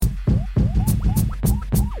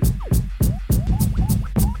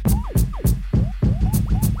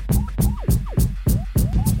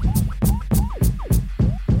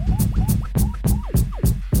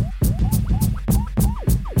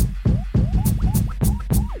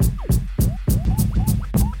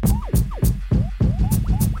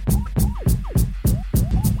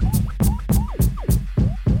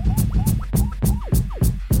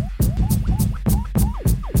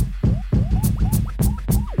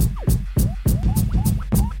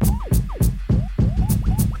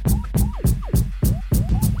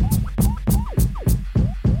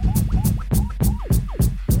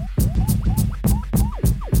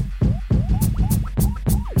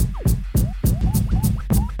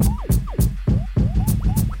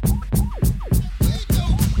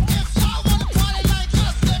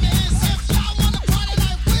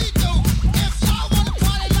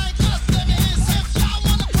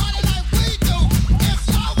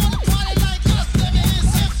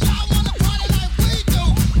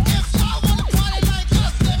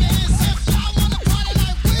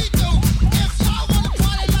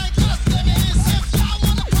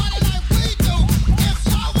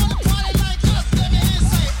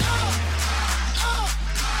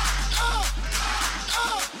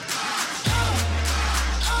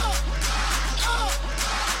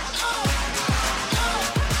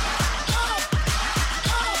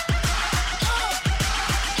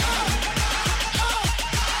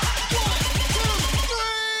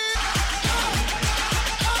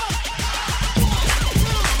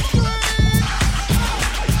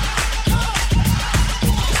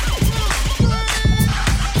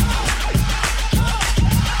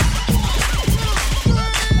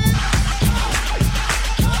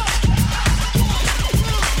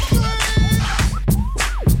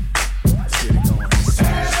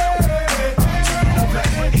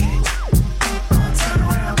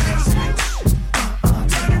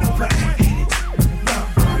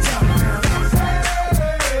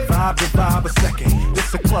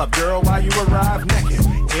girl, while you arrive naked.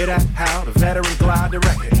 Hear that? How the veteran glide the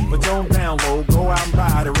record. But don't download, go out and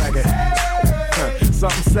buy the record.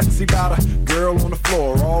 Something sexy about a girl on the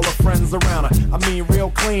floor, all her friends around her. I mean,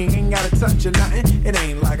 real clean, ain't gotta touch or nothing. It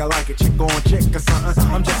ain't like I like a chick on chick or something.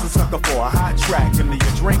 I'm just a sucker for a hot track. And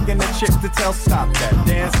you're drinking a chick to tell stop that.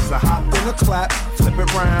 Dance is a hop and a clap, flip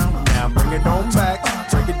it round. Now bring it on back,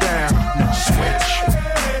 break it down, now switch.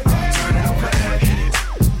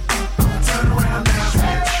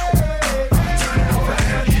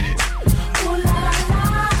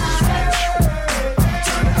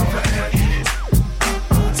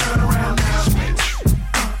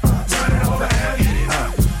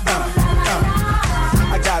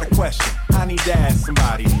 To ask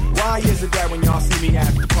somebody, why is it that when y'all see me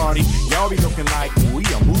at the party, y'all be looking like we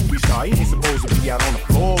a movie star? You ain't supposed to be out on the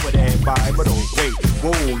floor with everybody, but oh wait,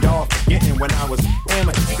 whoa, y'all forgetting when I was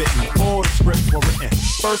amateur spitting before the scripts were written.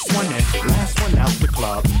 First one in, last one out the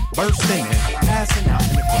club, bursting in, passing out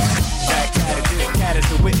in the club. That cat is this cat is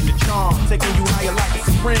the wit and the charm, taking you higher like a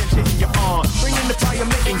syringe hitting your arm, bringing the fire,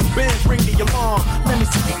 making you bend, ringing your alarm. Let me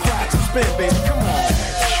see you clap and spin, baby, come on.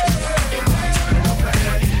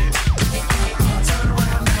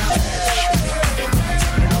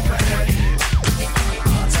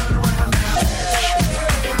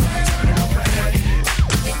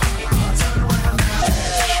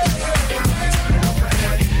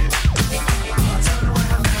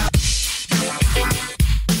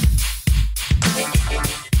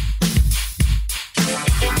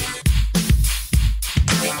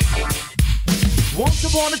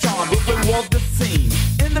 Upon a time, Brooklyn was the scene.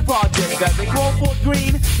 In the project that they call Fort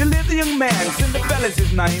Greene, there lived a young man, Cinderfellas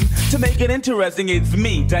his name. To make it interesting, it's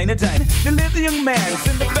me, Dana Dane. There lived a young man,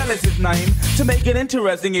 Cinderfellas his name. To make it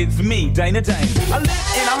interesting, it's me, Dana Dane. I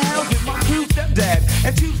lived in a house with my two stepdad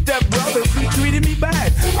and two stepbrothers who treated me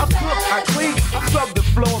bad. I cooked, I cleaned, I scrubbed the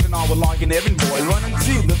floors, and I was like an errand boy running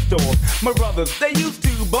to the store. My brothers, they used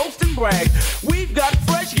to boast and brag. We've got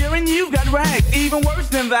fresh gear and you've got rags. Even worse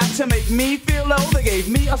than that, to make me feel low, they gave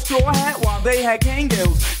me a straw hat while they had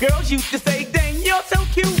Kangols. Girls used to say, dang, you're so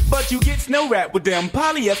cute, but you get snow wrapped with them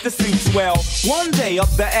polyester suits. Well, one day up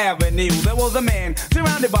the avenue, there was a man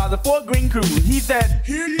surrounded by the Fort Greene crew. He said,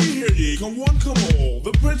 hear ye, come one, come all.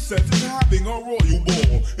 The princess is having a royal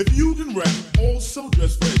ball. If you can rap, also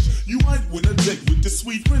dress fresh, you might win a date with the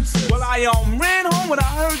sweet princess. Well, I ran home when I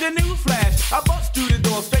heard the news flash. I bust through the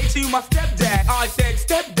door straight to my stepdad. I said,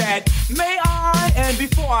 stepdad, may I? And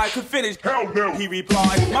before I could finish, hell no, he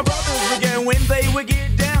replied, my brothers would get when they would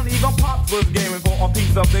get down. Even Pops was gaming for a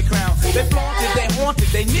piece of the crown. They flaunted, they haunted,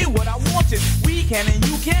 they knew what I wanted. We can and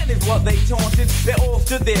you can is what they taunted. They all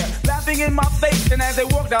stood there, laughing in my face. And as they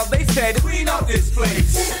walked out, they said, clean up this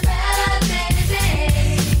place. It's a better day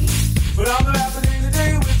today. But I'm the rapper day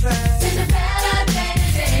today with that. It's a better day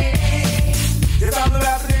today. Yes, I'm the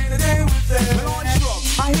rapper day today with that. When I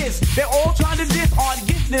struck, I hissed. They're all trying to diss. I'd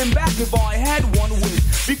get them back if I had one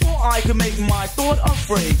wish. Before I could make my thought a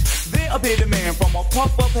phrase, there appeared a man from a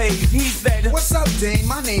puff of haze. He said, what's up, Dane?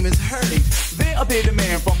 My name is Hurley. There appeared a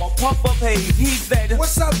man from a puff of haze. He said,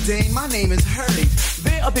 what's up, Dane? My name is Hurley.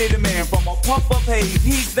 There appeared a man from a puff of haze.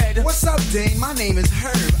 He said, what's up, Dane? My name is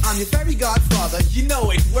Herb. I'm your fairy godfather. You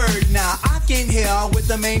know it, word. Now, I came here with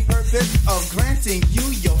the main purpose of granting you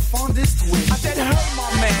your fondest wish. I said, Herb,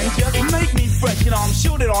 my man, just make me fresh. You know, I'm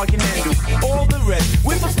sure that I can handle all the rest.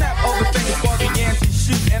 With a snap of the fingers, I began to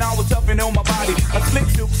shoot, and I was up and on my body, a slick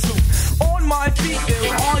silk suit. On my feet, there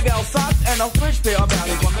was argyle socks and a fresh pair of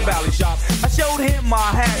valleys from the valley shop. I showed him my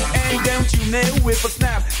hat, and don't you know, with a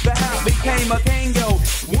snap, the hat became a Kango.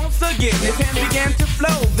 Once again, his hand began to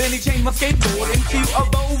flow. Then he changed my skateboard into a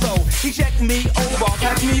Volvo. He checked me over,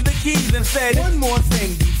 passed me the keys, and said, one more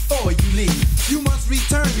thing before you leave. You must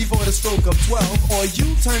return before the stroke of 12, or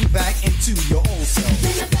you turn back into your old self.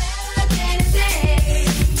 It's a better day today.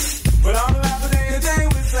 But I'm the rapper day today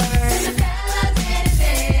with that. It's a better day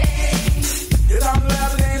today. Yes, I'm the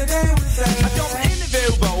rapper day today with that. I jumped in the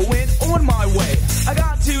Volvo, went on my way. I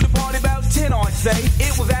got to the party about 10, I'd say.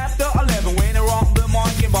 It was after 11 when I rocked the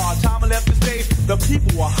mic, and by the time I left the stage, the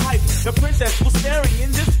people were hyped. The princess was staring in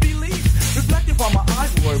disbelief, reflecting from my eyes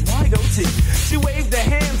were wide open. She waved her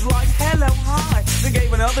hands like hello, hi, then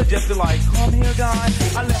gave another gesture like come here, guy.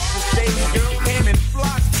 I left the stage, girl came in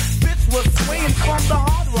flocks. Bits was swaying from the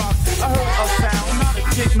hard rock. I heard a sound, not a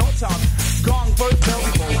tick, no time. Gong first bell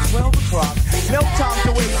before 12 o'clock. No time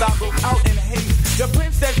to waste, I broke out in haste. The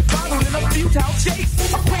princess followed in a futile chase.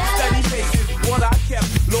 A quick steady pace is what I kept.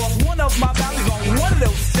 Lost one of my valleys on one of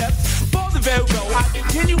those steps. For the Velcro, I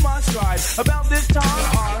continue my stride. About this time,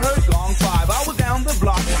 I heard gong 5. I was down the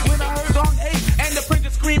block when I heard gong 8. And the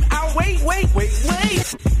princess screamed out, wait, wait, wait,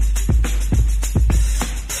 wait.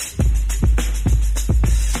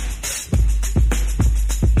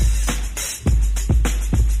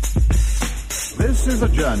 This is a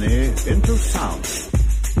journey into sound.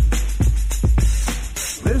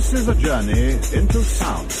 This is a journey into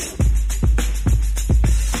sound.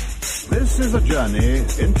 This is a journey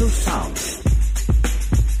into sound.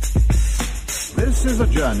 This is a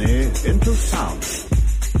journey into sound.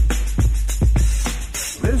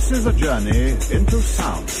 This is a journey into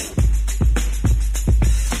sound.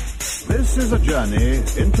 This is a journey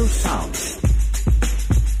into sound.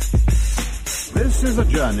 This is a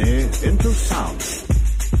journey into sound.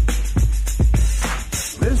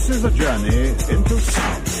 This is a journey into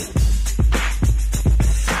sound.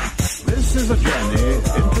 This is a journey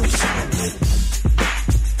into sound.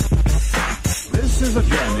 This is a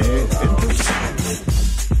journey into sound.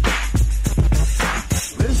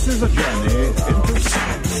 This is a journey into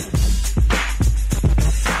sound.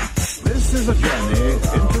 This is a journey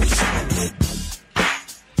into sound.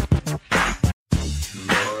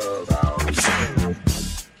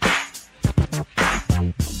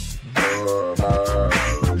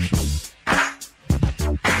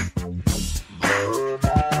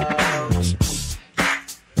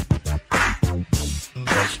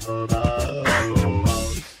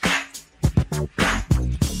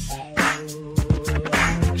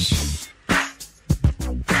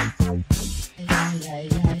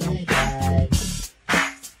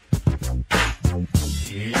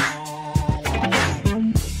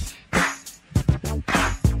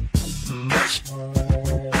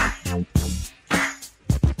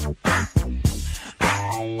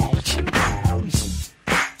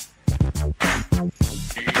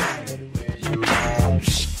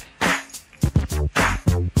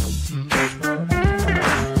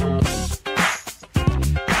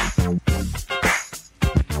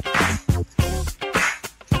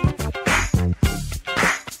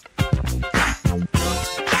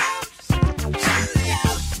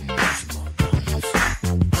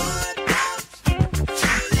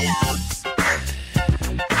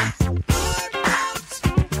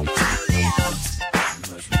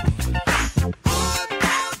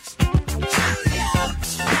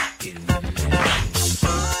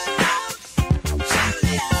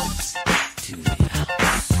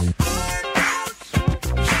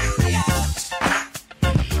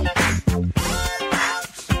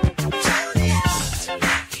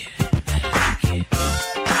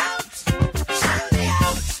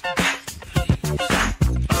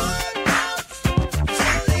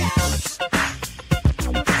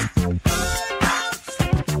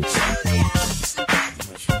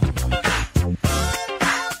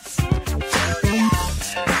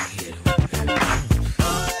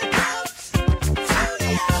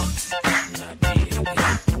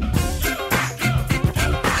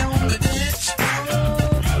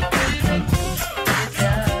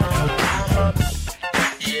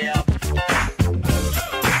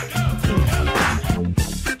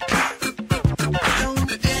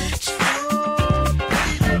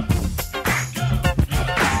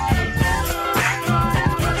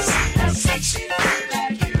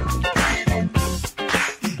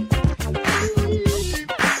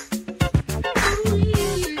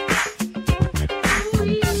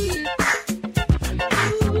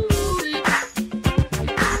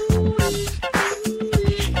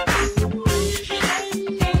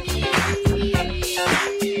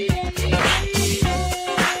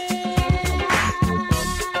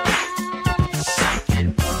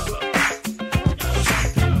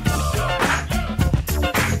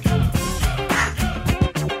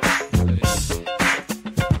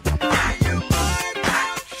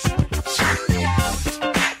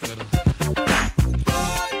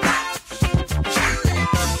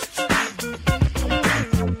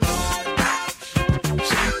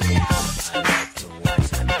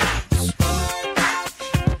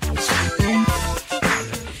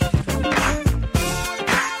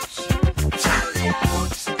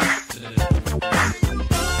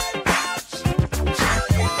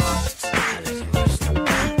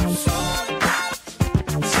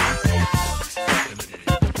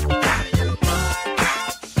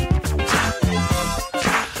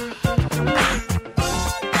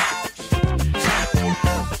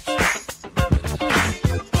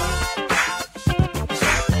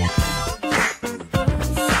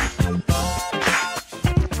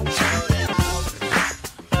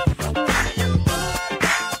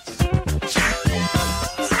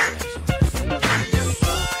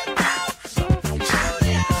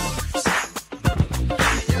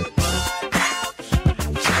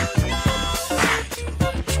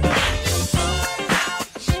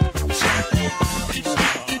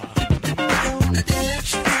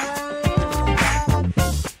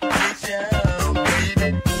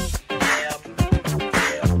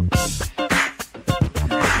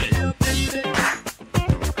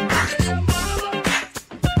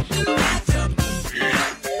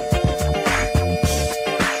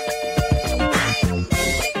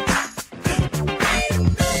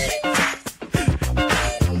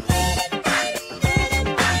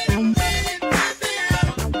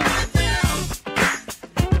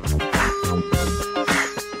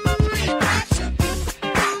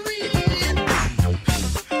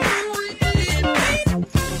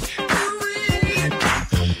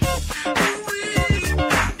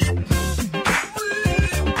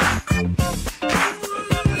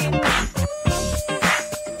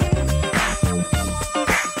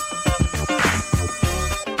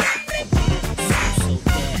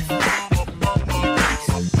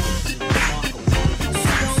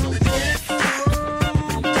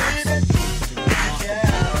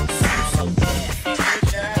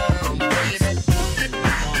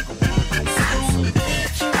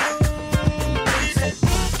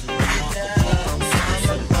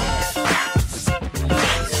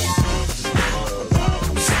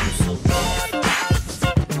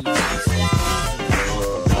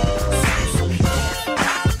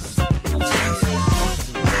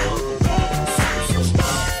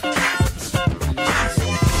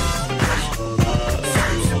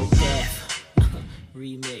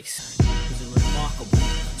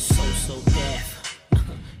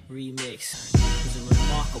 was a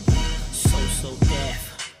remarkable So Deaf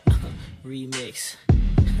remix.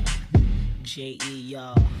 J.E.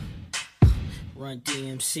 y'all, Run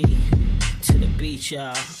DMC to the beach,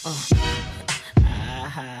 y'all.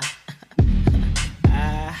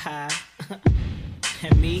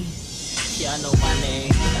 And me, y'all know my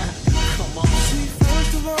name. Come on. See,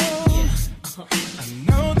 first of all, Yeah. I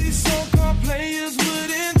know these so-called players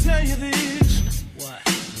wouldn't tell you this. What?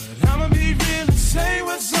 But I'ma be real and say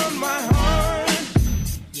what's on my heart.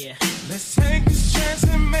 Yeah. Let's take this chance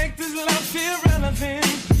and make this love feel relevant.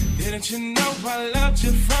 Didn't you know I loved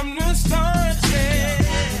you from the start? Yeah.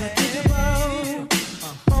 Think about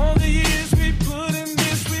all the years we put in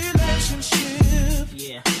this relationship.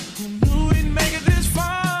 Yeah. Who knew we'd make it this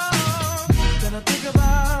far? Then I think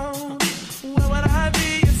about where would I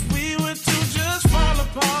be if we were to just fall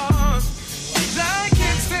apart? 'Cause I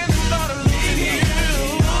can't stand the thought of leaving you.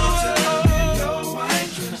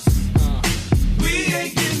 We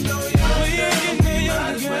ain't getting no younger.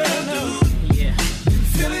 Yeah.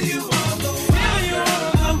 Feeling you all the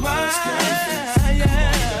while.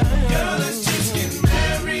 Yeah. Girl, let's just get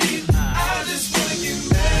married. I just wanna get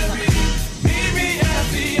married. Meet me at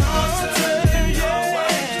the altar.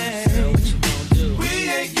 Yeah. Girl, what you gonna do? We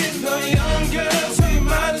ain't getting no younger, so you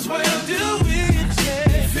might as well do it.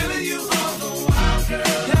 Yeah. Feeling you all the while,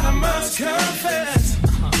 girl. And I must confess.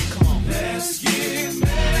 Come on. Let's get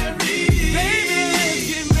married. Baby, let's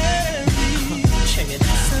get married. Check it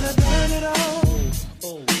out. Said I done it all.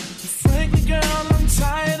 Oh. Frankly, girl, I'm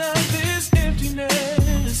tired of this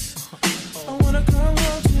emptiness. I wanna come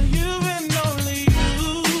home to you and only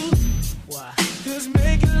you. Why? 'Cause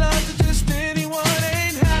making love to just anyone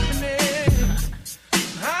ain't happening.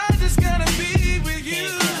 I just gotta be with you.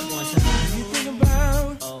 You think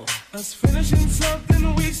about Oh. us finishing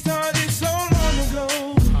something we started so long ago.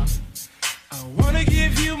 I wanna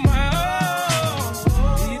give you my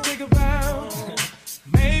all. You think about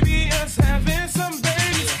maybe us having some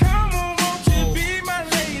babies. Come on, won't you be my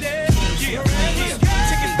lady? Yeah.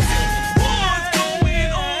 Take it back. What's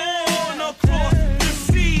going on across the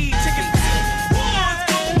sea? Take it back. What's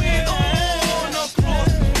going on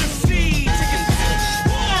across the sea? Take it back.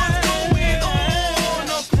 What's going on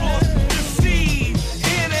across the sea?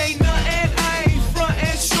 It ain't nothing, I ain't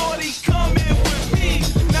frontin', shorty, coming with me.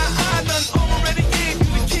 Now I done already gave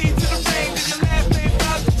you the key to the ring. Did your last name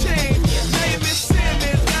about to change? Name is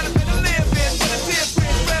Simmons, got a better living, but a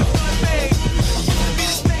different rep my name. Be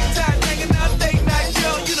the snake tied, hanging out late night,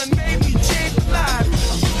 girl, you done made me change my life.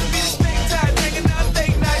 Be the snake tied, hanging out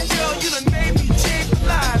late night, girl, you done made me change my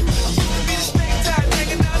life. Be the snake tied,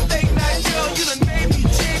 hanging out late night, girl, you done made me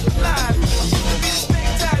change my life. Be the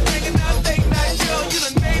snake tied, hanging out late night, girl, you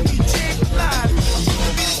done made me change my life.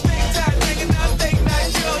 Be the snake tied, hanging out late night,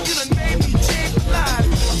 girl, you done made me change my life.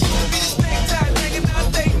 Be the snake tied, hanging out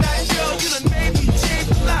late night, girl, you done made me change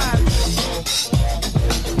my life.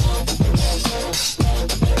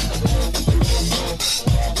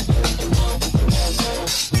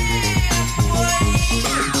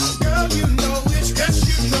 Girl, you know it's, yes,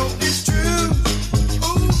 you know it's true.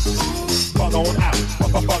 Ooh, ooh. Bug on out.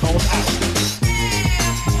 Bug on out.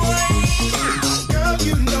 Girl,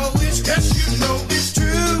 you know it's, yes, you know it's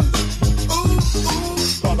true. Ooh, ooh.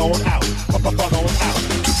 Bug on out. Bug on out.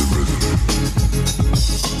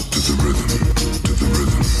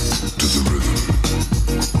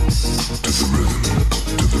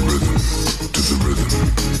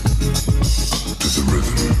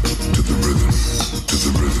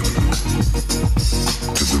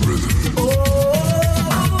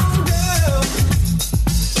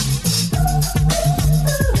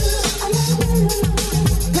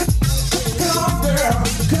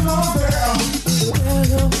 Come on, girl.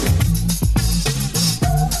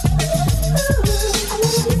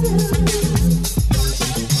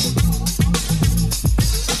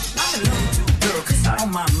 I'm in love with you, girl, 'cause you're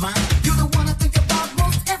on my mind. You're the one I think about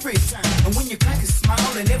most every time. And when you crack a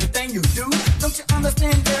smile and everything you do, don't you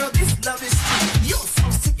understand, girl, this love is true. You're so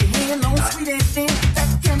sick of hearing on sweet and thin.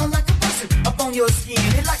 That's kinda like a brushing up on your skin.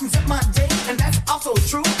 It lightens up my day, and that's also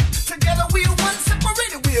true. Together we're one,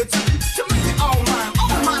 separated we're two. To make it all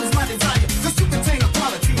mine is my desire. 'Cause you contain a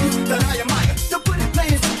quality that I admire. To put it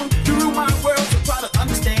plain and simple, you rule my world, so try to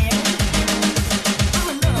understand. I'm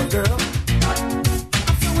in love, girl.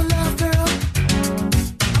 I'm so in love, girl.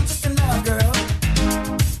 I'm just in love, girl.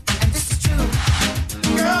 And this is true.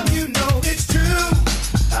 Girl, you know it's true.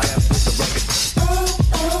 Oh,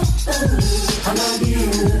 oh, oh, I love you.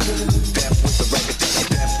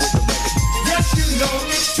 Yes, you know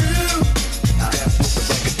it's true.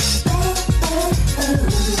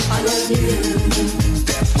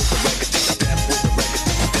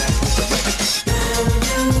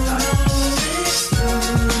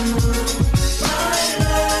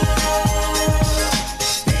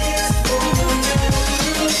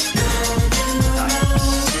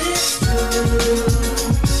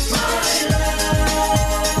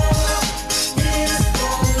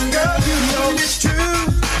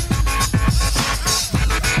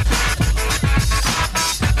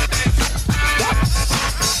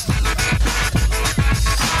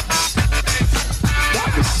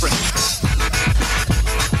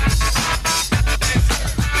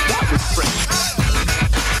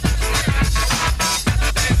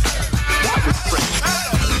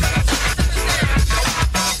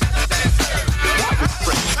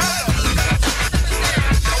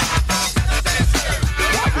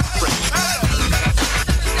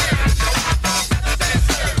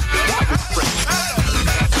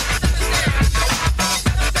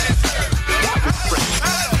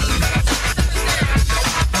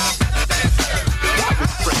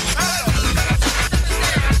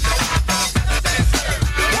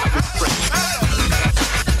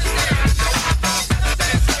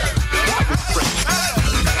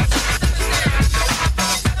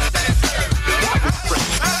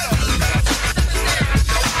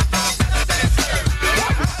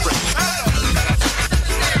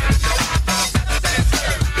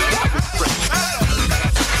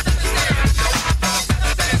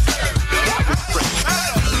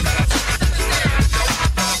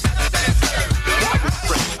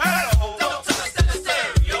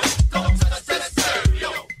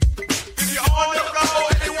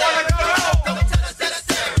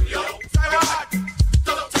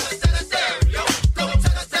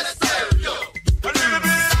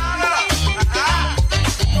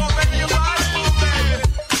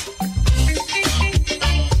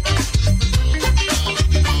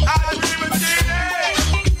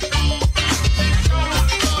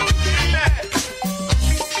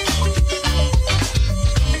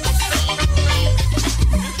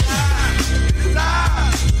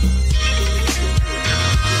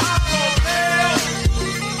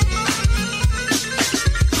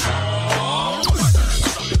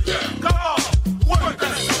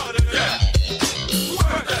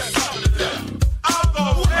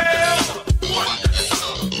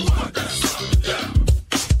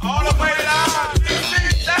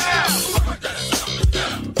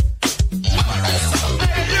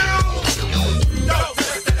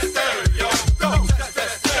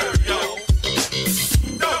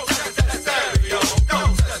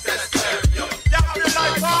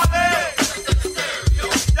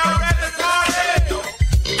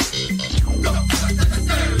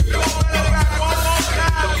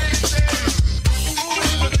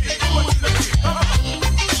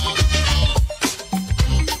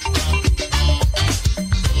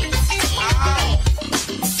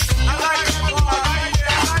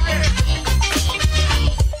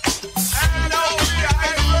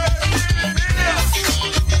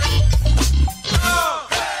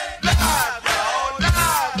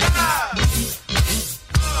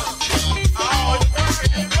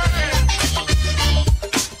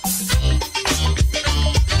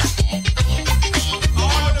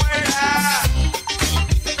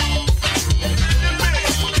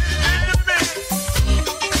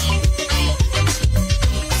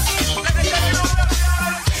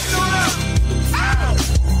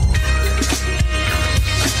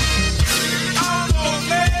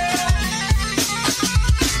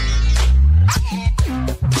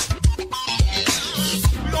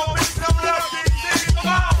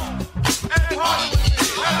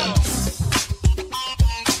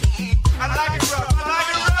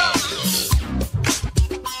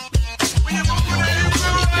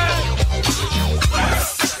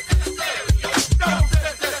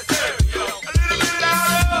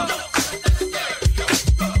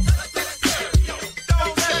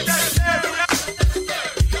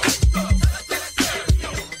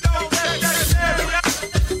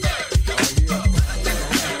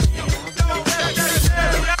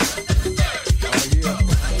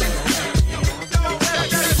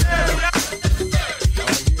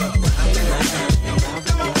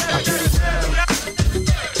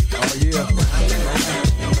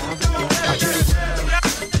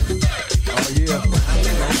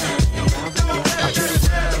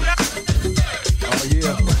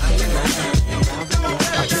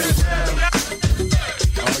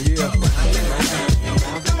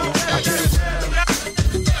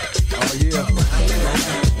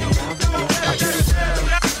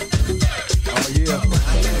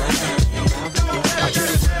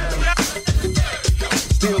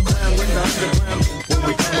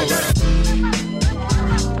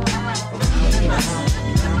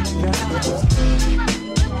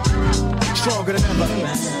 Stronger than ever.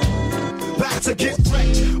 Back to get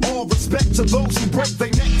wrecked. All respect to those who break their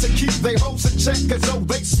neck to keep their hopes in check, as though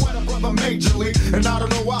they sweat a brother majorly. And I don't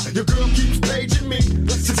know why your girl keeps paging me.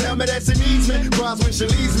 She tell me that she needs me, cries when she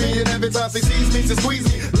leaves me, and every time she sees me, she squeeze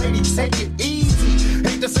me. Lady, take it easy.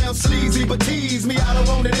 Ain't hate to sound sleazy, but tease me, I don't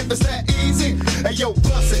want it if it's that easy. Hey yo,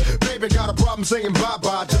 bust it, baby, got a problem saying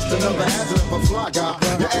bye-bye. Just another hazard of a fly guy.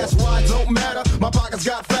 Your ass wide don't matter, my pockets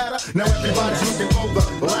got fatter. Now everybody's looking for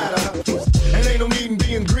the ladder. And ain't no need in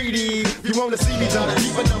being greedy. If you wanna see me, try to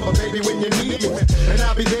keep a number, baby, when you need me. And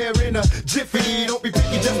I'll be there in a jiffy. Don't be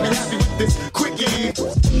picky, just be happy with this quickie.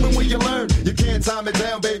 When will you learn? You can't time it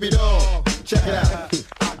down, baby doll. Check it out,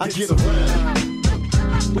 I get around.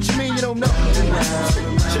 What you mean you don't know?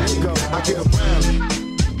 Check it go, I get around.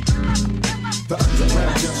 The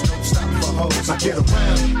underground just don't stop for hoes. I get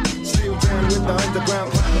around. Still down with the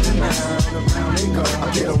underground clown. Around they go.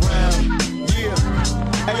 I get around. Yeah.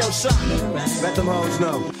 Hey yo, shot. Let them hoes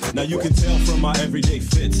know. Now you can tell from my everyday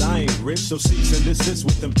fits, I ain't rich, so cease and desist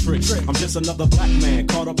with them tricks. I'm just another black man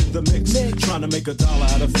caught up in the mix, trying to make $1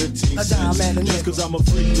 out of 15 cents. Just cause I'm a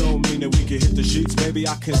freak don't mean that we can hit the sheets. Baby,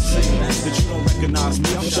 I can see that you don't recognize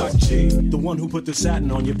me. I'm Shock G, the one who put the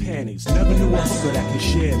satin on your panties. Never knew a hooker that could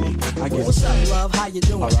share me. I get What's up, love? How you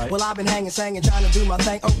doing? Right. Well, I've been hanging, singing, trying to do my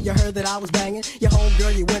thing. Oh, you heard that I was banging? Your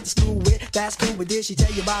homegirl you went to school with, that's cool, but did she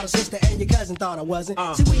tell you about her sister and your cousin? Thought I wasn't.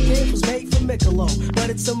 See, weekend was made for Michelob, but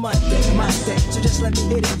it's a Monday, my day, so just let me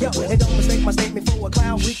hit it, yo. And don't mistake my statement for a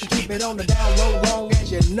clown. We can keep it on the down low, long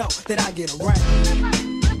as you know that I get around.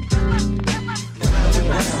 Round and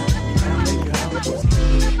round.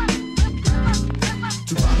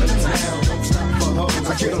 To pop it down, don't stop for hoes.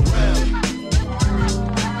 I get around.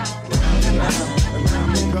 Round and round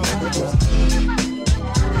they go.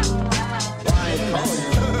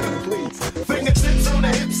 Fingertips on the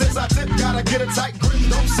hips as I tip, gotta get a tight grip,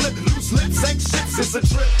 don't slip, loose lips ain't ships, it's a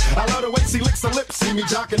trip. I love the way she licks her lips, see me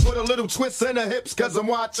jocking, put a little twist in her hips, cause I'm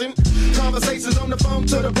watching. Conversations on the phone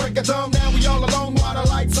till the break of dawn, now we all alone while the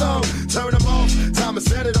lights on. Turn them off, time to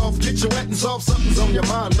set it off, get you wet and soft, something's on your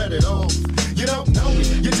mind, let it off. You don't know me,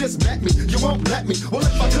 you just met me, you won't let me, well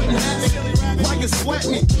if I couldn't have it, why you sweat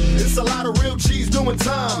me? It's a lot of real cheese doing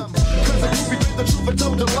time, cause if you be the truth and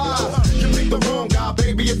told a lie, you pick the wrong guy,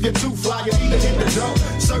 baby, if you're too fly, you need to hit the door,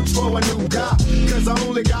 search for a new guy, cause I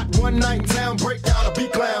only got one night in town, break out a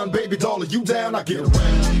B-clown, baby doll, are you down, I get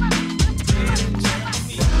around.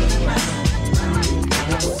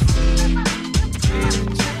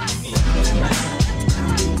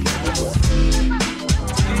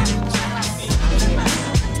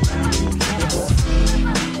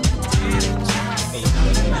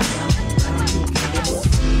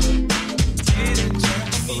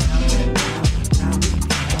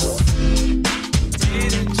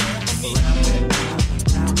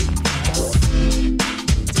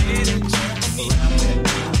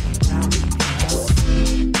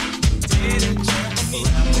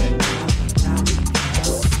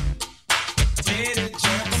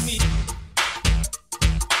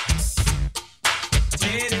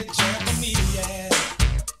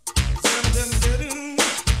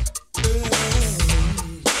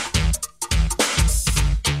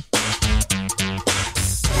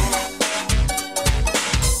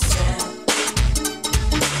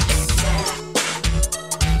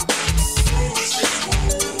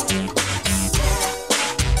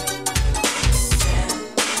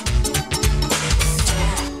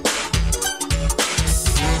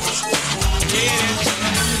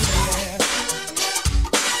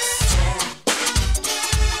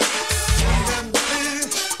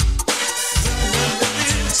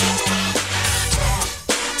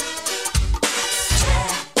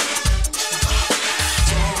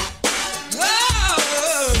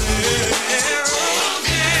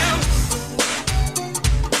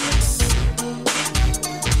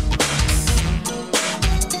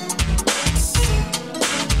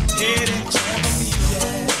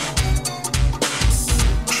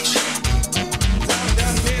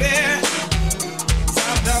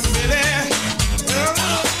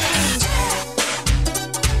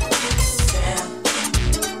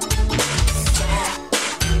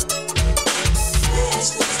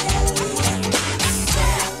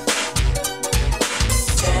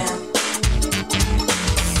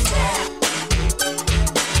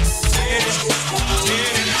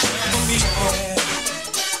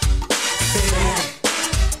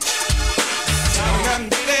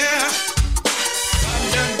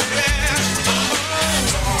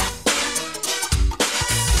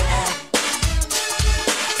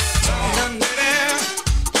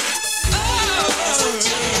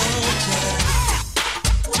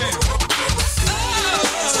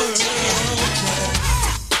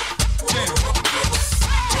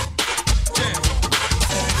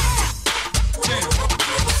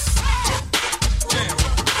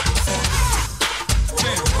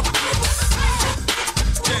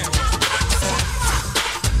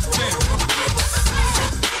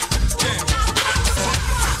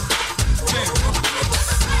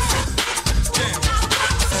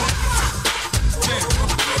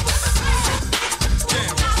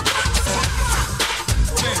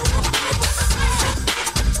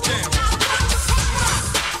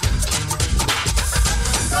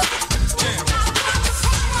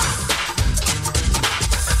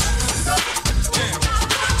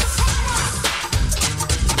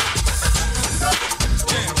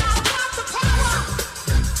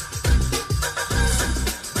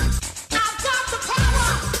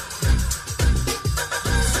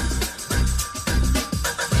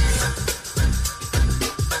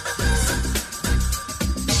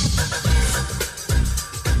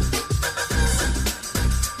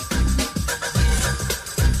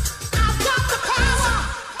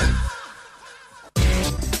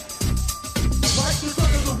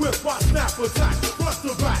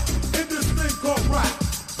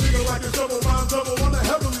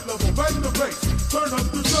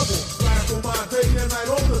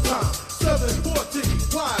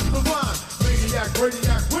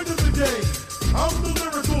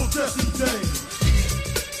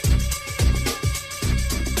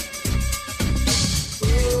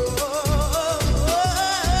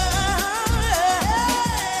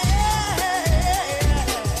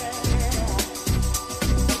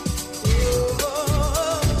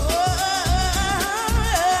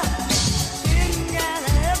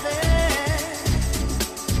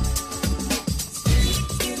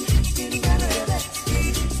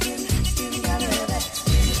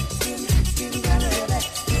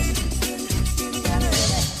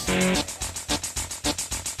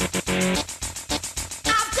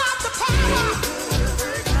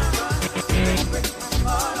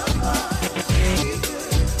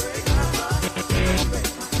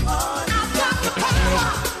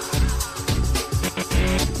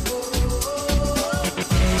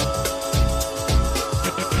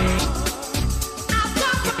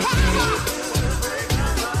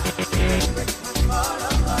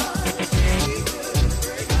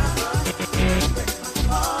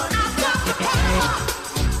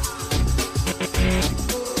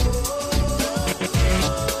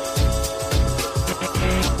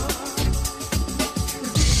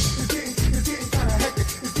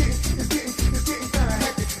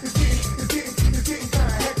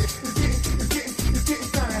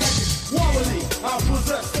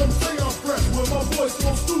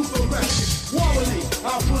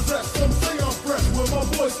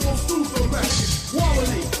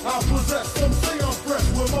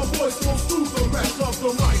 voice goes through the rest of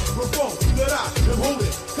the microphone that I am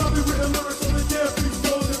holding. Copywritten lyrics so they can't be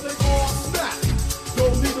stolen if they all snap.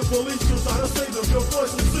 Don't need the police to try to save them. Your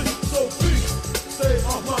voice is sick, so please stay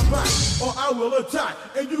off my back or I will attack,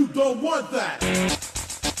 and you don't want that.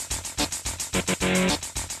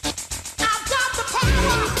 I've got the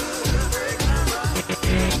power.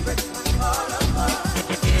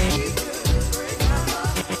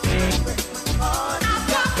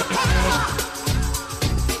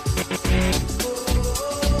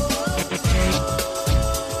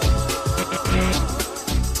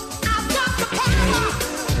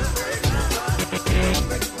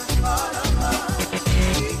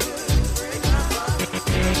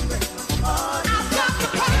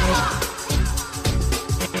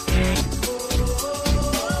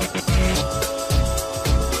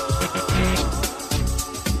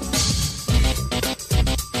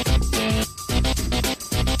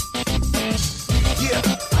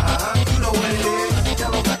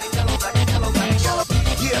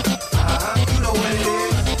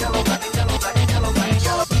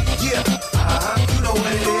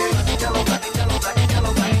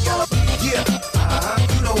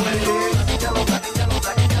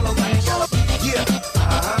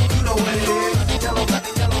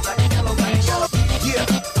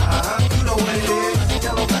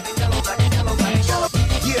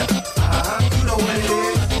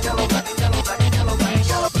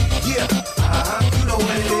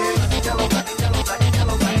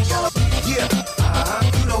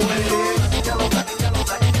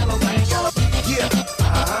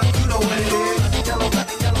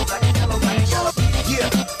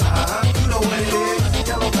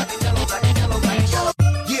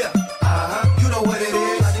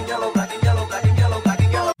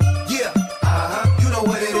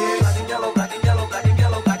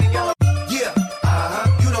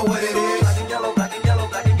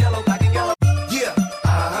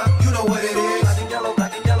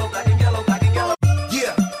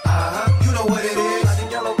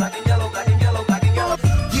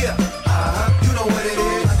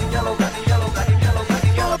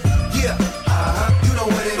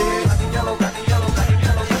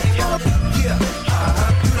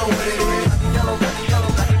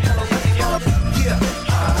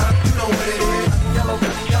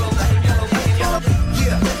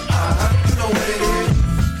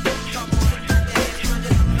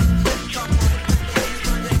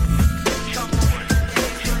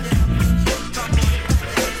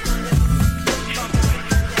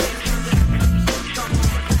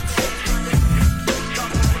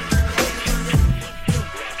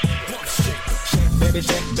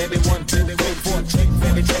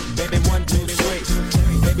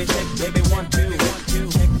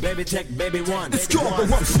 It's called the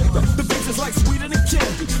Rump Shaker. The beat is like sweeter than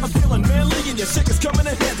candy. I'm feeling manly and your shaker's coming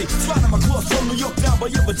in handy. Sliding my clothes from New York down by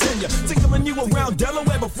your Virginia. Tickling you around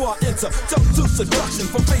Delaware before I enter. Talk to seduction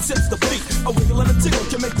from face hips to feet. A wiggle and a tickle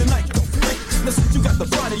can make the night go free. Now since you got the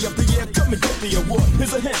body up the air, come and get the award.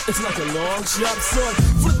 Here's a hint, it's like a long sharp sword.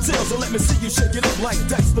 Flip tails and let me see you shake it up like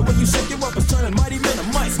dice. The way you shake it up is turning mighty men to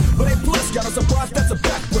mice. But A plus got a surprise, that's a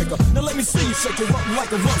backbreaker. Now let me see you shake it up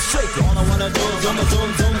like a rump shaker. All I wanna do is zoom, zoom,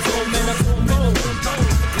 zoom, zoom, and a boom, boom.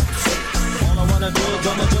 All I wanna do is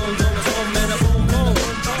zoom, zoom, zoom, zoom, and a boom, boom.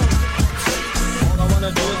 All I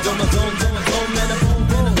wanna do is zoom, zoom, zoom, zoom, and a boom,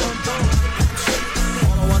 boom.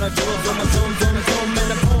 All I wanna do is zoom, zoom, zoom, zoom,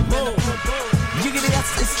 and a boom, boom. Jiggity,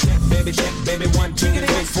 it's check, baby, 1, 2,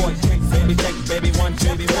 3, 4. Check, baby, check, baby, 1,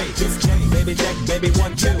 2, 3. It's check, baby, check, baby,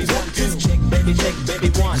 1, 2. It's check, baby, check, baby,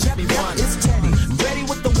 1. It's Teddy, ready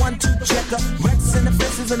with the 1, 2 checker. Rex in the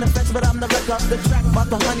fences and the fence, but I'm the wreck of the track. About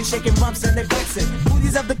the honey shaking bumps and they vexing.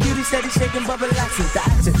 Booties of the cutie steady shaking, but relaxing. The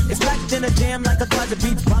action is packed in a jam like a closet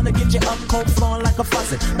beat. Bound to get you up, cold flowing like a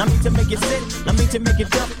faucet. Not mean to make you sit, not mean to make you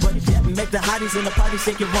jump, but yeah, make the hotties in the party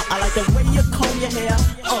shake it rump. I like the way you comb your hair.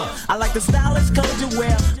 I like the stylish clothes you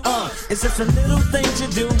wear. It's just a little thing you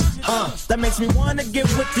do. That makes me wanna get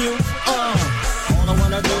with you. All I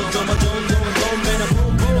wanna do is do my doom, doom, doom, and a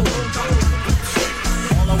boom, boom.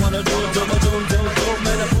 All I wanna do is do my doom, doom, doom,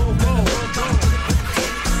 and a boom, boom.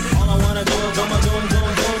 All I wanna do is do my doom, doom,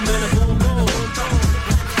 doom, and a boom, boom.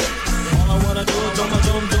 All I wanna do is do my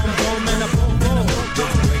doom, doom, doom, and a boom, boom.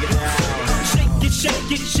 Just break it down.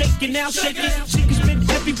 Shake it, shake it now, shake it. Shake it, spin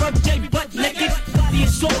every birthday, butt naked. Body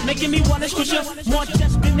is soft, making me wanna squish her. More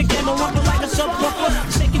just in the game, I want to like a subwoofer.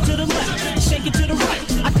 Shake it to the left, shake it to the right.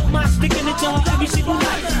 I don't mind sticking it to her every single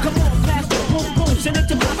night. Come on, pass the boom, boom, send it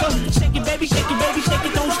to Papa. Shake it, baby, shake it,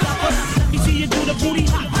 don't stop her. Let me see you do the booty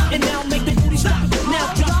hop, and now make the booty stop.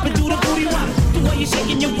 Now drop and do the booty rock. The way you're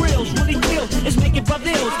shaking your grills, really real. It's making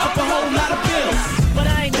brothers up a whole lot of bills. But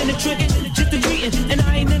I ain't in the trip.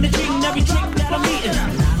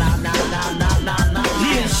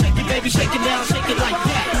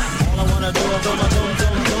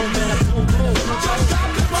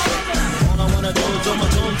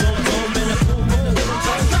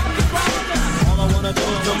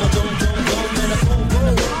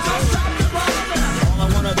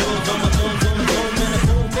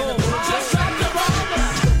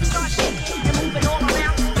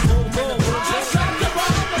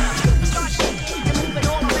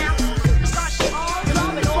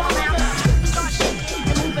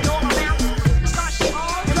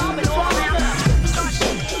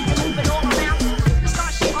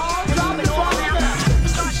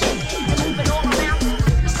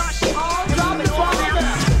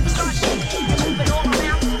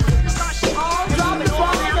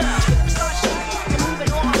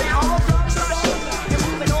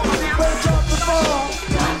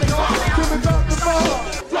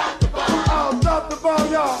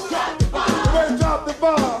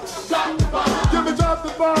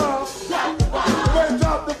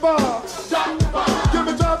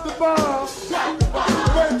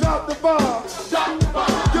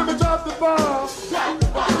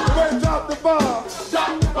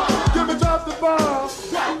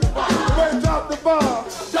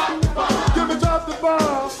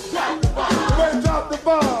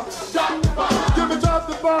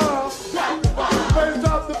 Baby,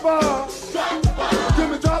 drop the bomb. Give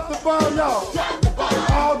me drop the bomb, y'all.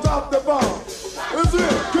 I'll drop the bomb. It's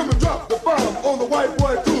it. Give me drop the bomb on the white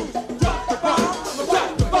boy crew. Drop the bomb.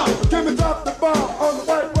 Drop the bomb. Give me drop the bomb on the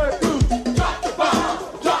white boy crew. Drop the bomb.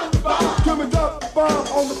 Drop the bomb. Give me drop the bomb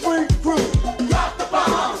on the free crew. Drop the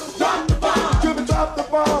bomb. Drop the bomb. Give me drop the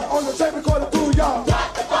bomb on the tape recorder crew, y'all.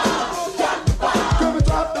 Drop the bomb. Drop the bomb. Give me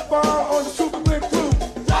drop the bomb on the super quick crew.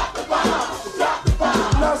 Drop the bomb. Drop the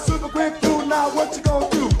bomb. Now super quick crew, now what you gonna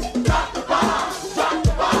do? Drop the bomb. Drop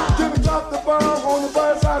the bomb. Give me drop the bomb on the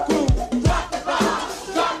bird's eye crew. Drop the bomb.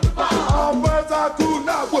 Drop the bomb. All bird's eye crew,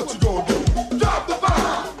 now what you gonna do? Drop the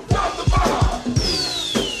bomb. Drop the bomb.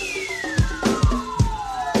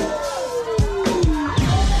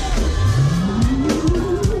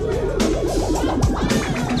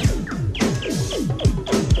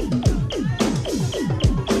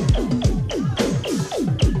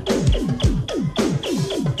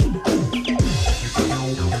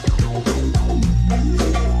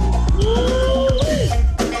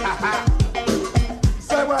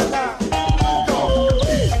 Say what now? Go.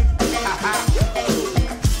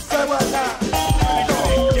 Say what now? Go.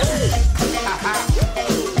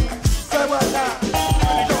 Say what now?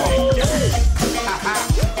 Go.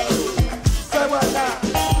 Say what now? Go. Say what now? Go. Say what now?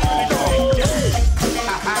 Go.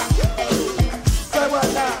 Say what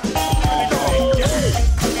now? Say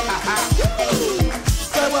what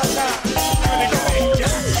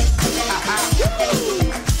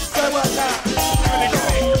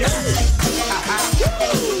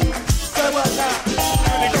now?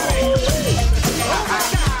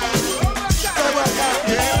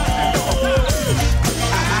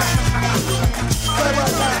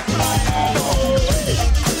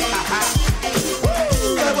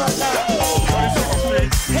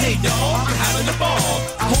 Hey y'all, I'm having a ball.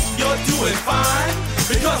 I hope you're doing fine.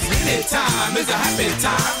 Because anytime is a happy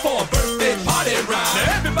time for a birthday party rhyme.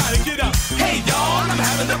 Now everybody get up. Hey y'all, I'm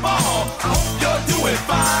having a ball. I hope you're doing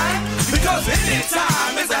fine. Because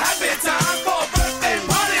anytime is a happy time for a birthday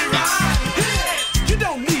party rhyme. Yeah. You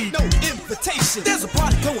don't need no invitation. There's a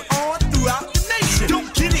party going on throughout the nation.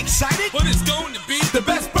 Don't get excited, but it's going to be the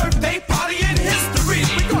best birthday party in history.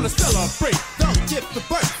 We're gonna celebrate the gift of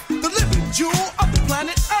birth, the living jewel of the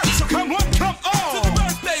planet Earth. So come on, to the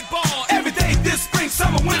birthday ball. Every day this spring,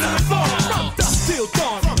 summer, winter, and fall. From dusk till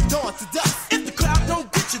dawn, from dawn to dusk. If the crowd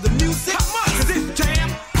don't get you the music, how much? 'Cause it's jam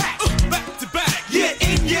packed, back to back, year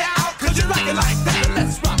in, year out. 'Cause you like it like that.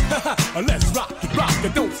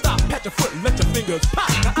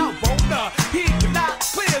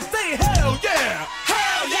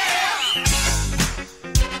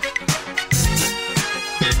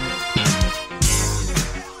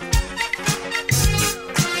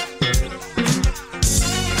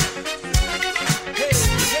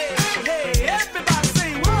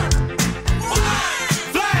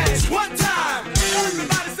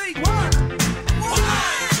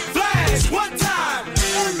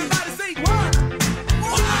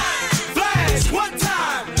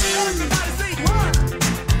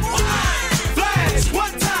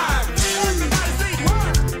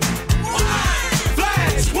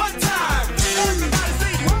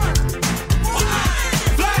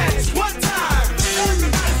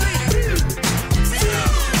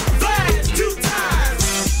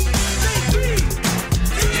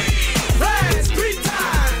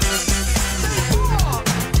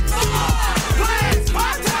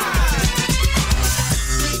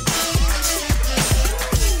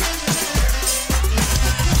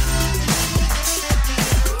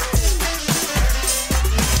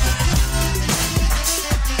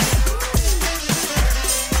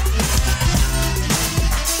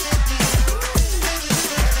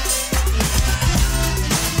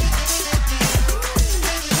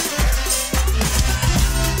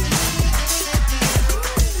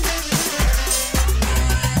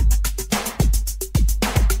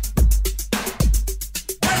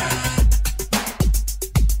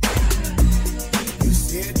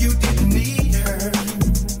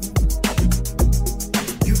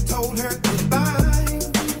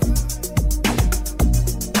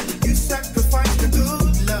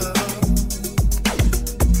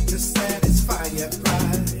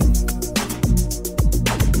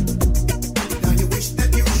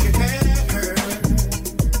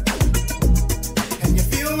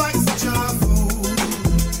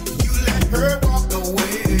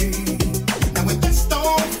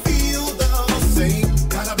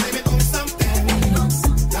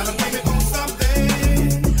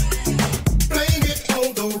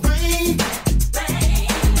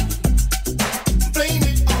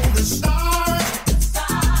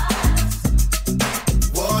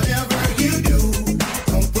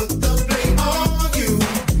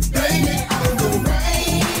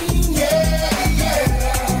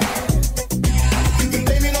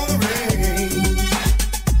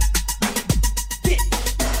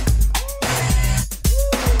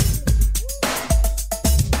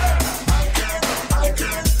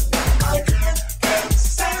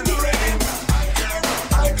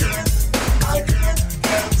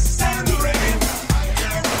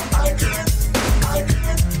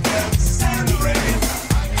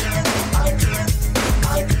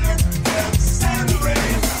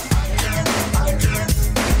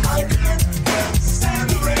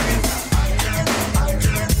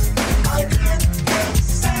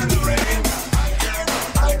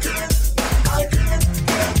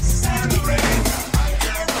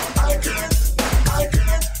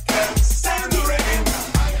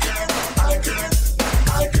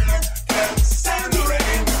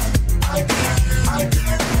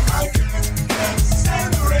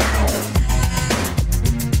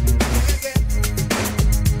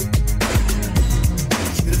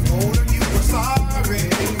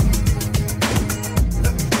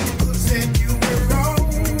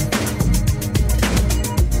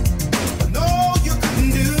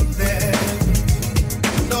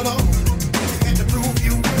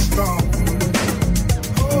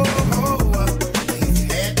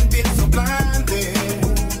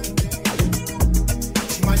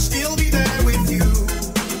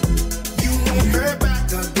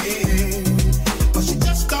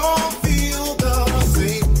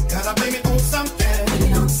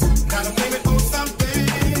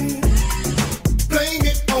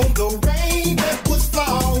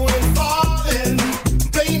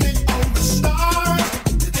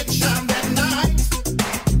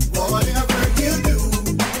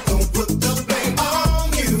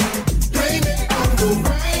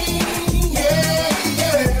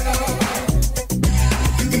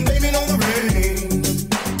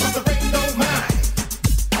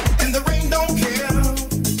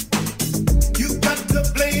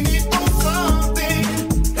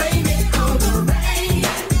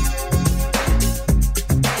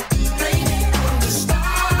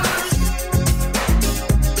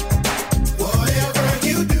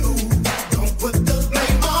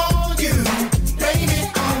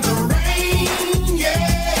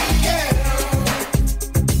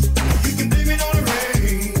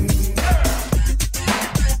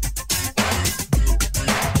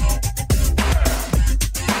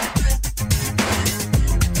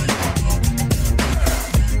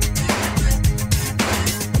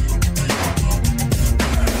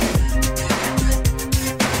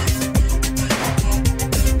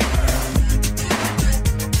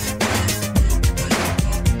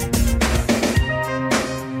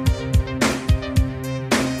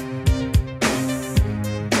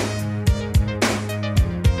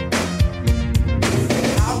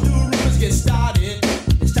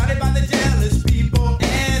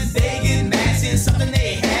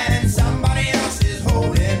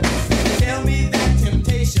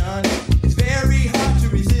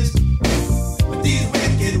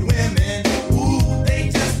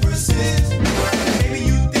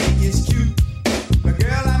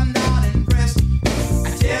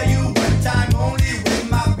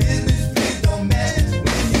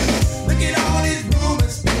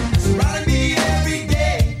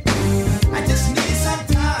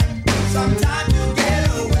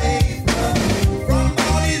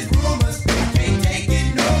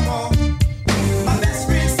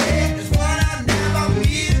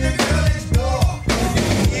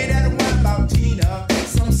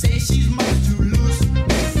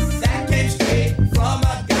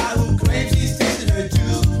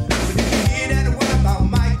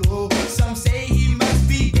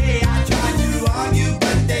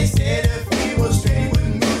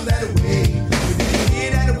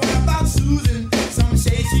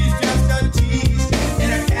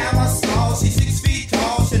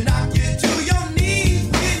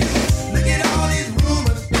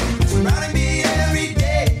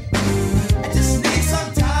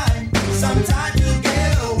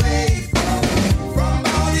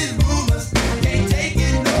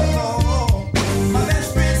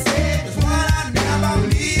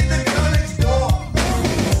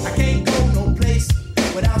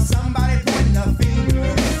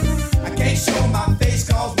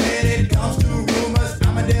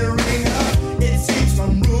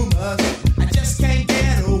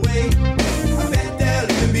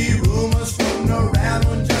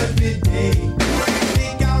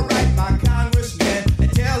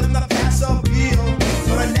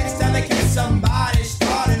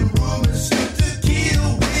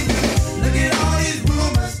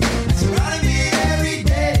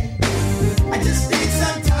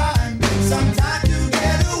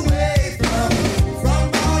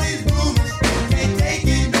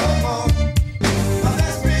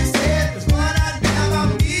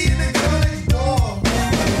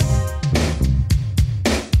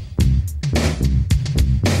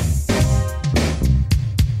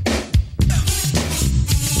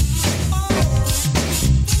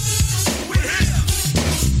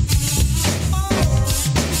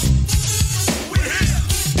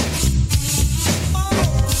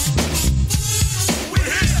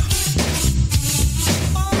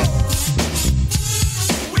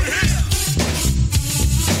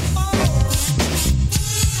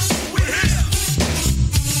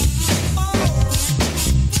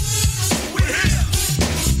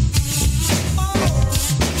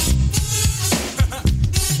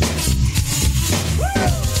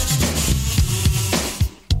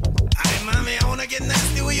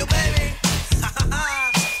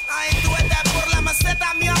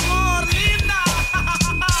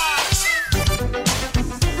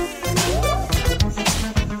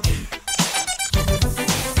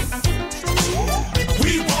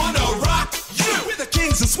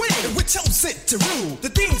 cool. The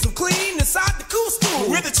things are clean inside the cool stool.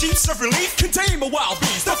 Where the chiefs of relief contain my wild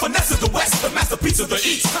beast. The finesse of the west, the masterpiece of the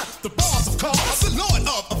east. The bars of cars, the lord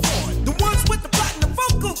of the void. The ones with the platinum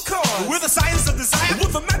vocal cords. We're the science of desire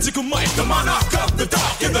with a magical might. The monarch of the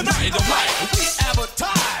dark in the night of light. We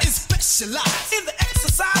advertise and specialize in the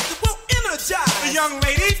exercise that will energize the young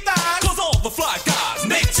ladies' thighs. Cause all the fly guys,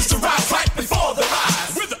 nature's arrives right before their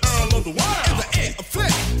eyes. We're the Earl of the Wild and the heir of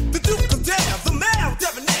Flame. The Duke of Dare, the male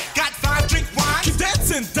debonair. Got fine, drink wine, keep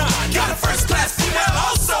dancing, dine. Got a first class female,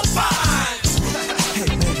 also fine. Hey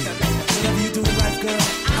baby, whatever you do in life, girl,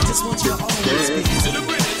 I just want you to always be to the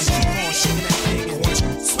bridge. Keep on shaking that thing and watch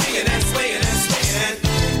you swinging and swinging and swinging.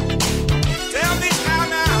 Tell me how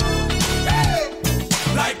now, hey,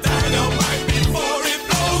 like dynamite before it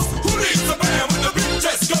blows. Who needs the band when the beat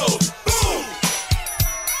just goes? Boom!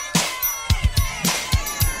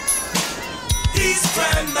 He's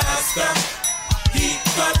Grandmaster. He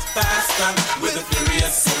cuts faster with a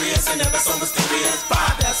furious, serious, and ever so mysterious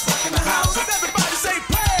vibe that's rocking the house. Everybody say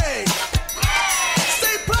play!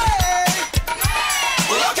 Say play!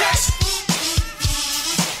 Well, okay!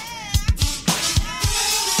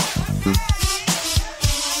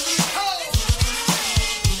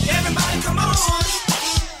 Everybody come on!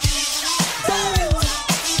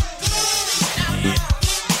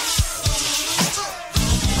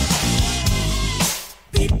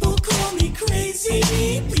 People call me crazy,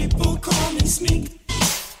 people call me sneak.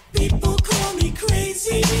 People call me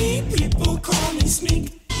crazy, people call me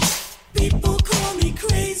sneak. People call me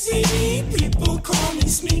crazy, people call me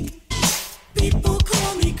sneak. People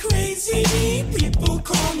call me crazy, people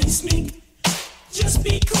call me sneak. Just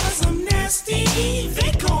because I'm nasty,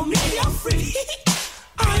 they call me a freak.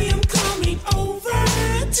 I am coming over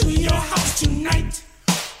to your house tonight.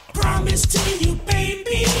 Promise to you,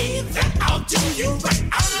 baby, that I'll do you right.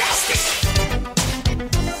 I'm nasty.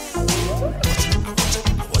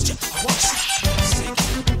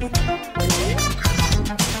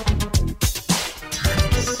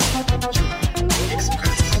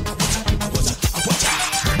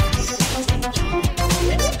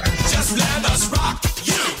 Just let us rock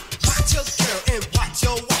you. Watch your girl and watch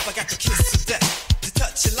your wife. I got the kiss of death to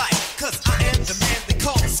touch your life. Cause I am the man they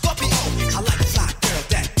call Scorpio. I like a fly girl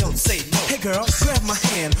that don't say no. Hey girl, grab my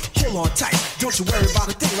hand, hold on tight. Don't you worry about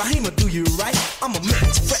a thing, Raheem do you right. I'm a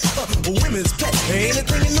man's friend, a women's pet. Ain't a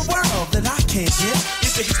thing in the world that I can't get.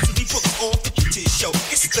 It's the history books off the British show.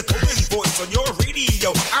 It's the golden voice on your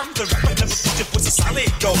radio. I'm the rapper, never picture was a solid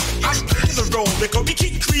go. I'm playing the role, they call me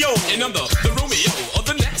King Creole. And I'm the Romeo of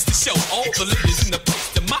the nasty show. All the ladies in the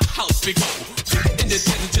place to my house we go. In the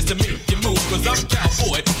desert just to make you move. Cause I'm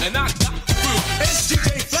cowboy and I got the groove. It's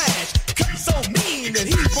DJ Flash, cut so mean that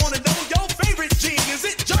he wanna know your favorite gene. Is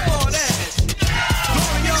it Jordan?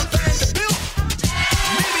 Gloria Vanderbilt?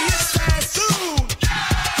 Maybe it's fast soon.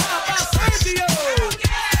 How about Sergio?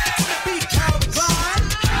 Could it be Calvin Klein?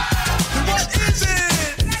 Then what is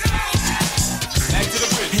it? Back to the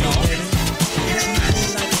bridge, y'all.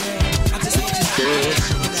 I just want you to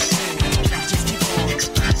just keep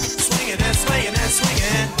on swinging and swinging and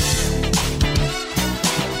swinging.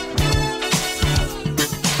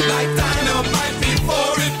 Like dynamite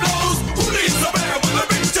before it blows. Who needs the band when the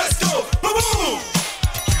beat just goes? Boom, boom!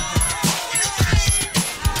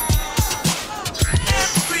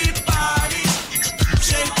 Everybody,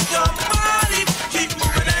 shake your body. Keep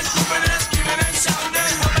moving and grooving and screaming and shouting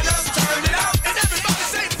and helping us turn it out. And everybody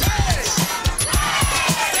say play!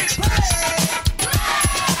 Say play!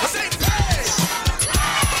 Say play!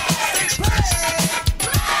 Say play!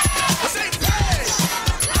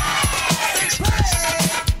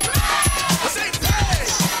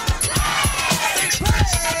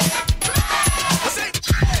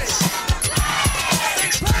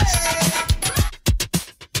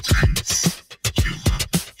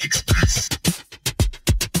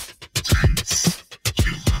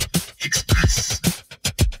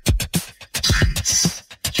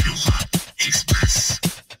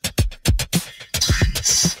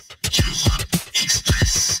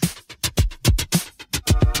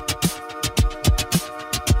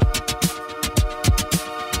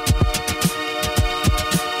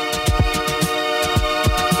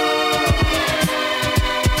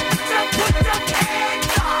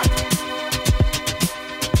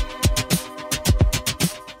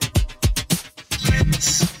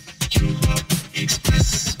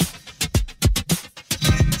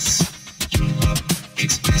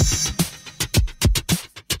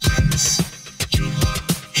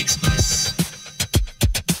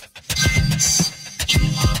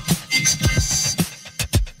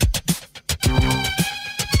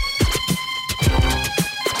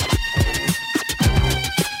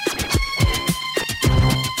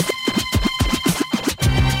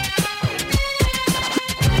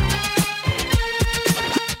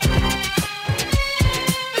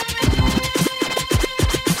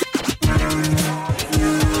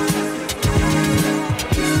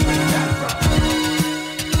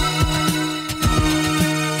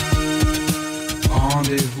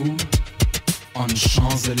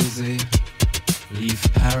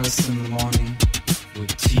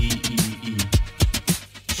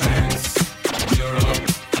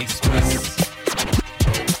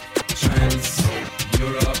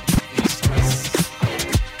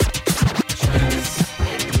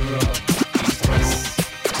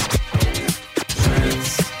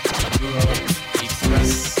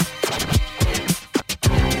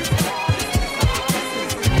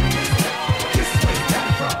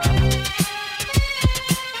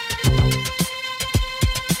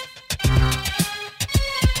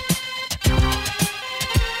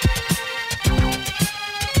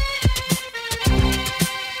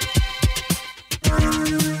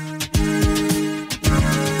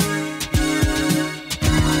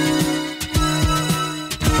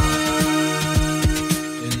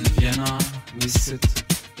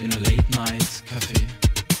 Night Cafe.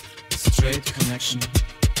 Straight Connection.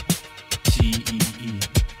 TEE.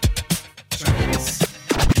 Trance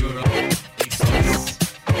Europe Express.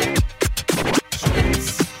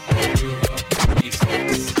 Trance Europe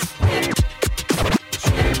Express.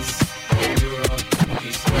 Trance Europe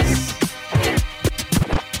Express.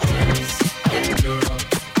 Trans Europe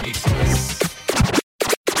Express.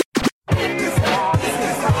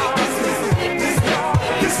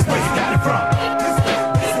 This is where you got it from.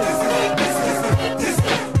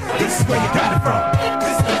 This is where you got it from.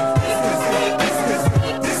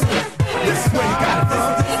 This is where you got it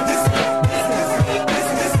from.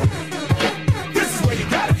 This is where you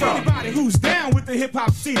got it from. Anybody who's down with the hip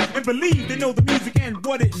hop scene and believe they know the music and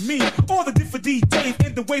what it means, all the different DJs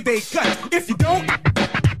and the way they cut. If you don't,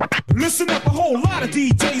 listen up, a whole lot of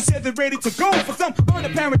DJs said they're ready to go for some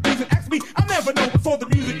unapparent reason. Ask me, I'll never know before the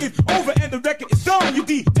music is over and the record is done. You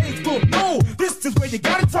DJs will know this is where you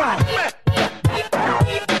got it from.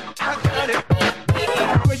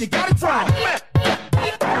 Where you got it from.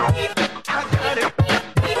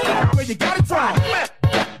 Where you got it from.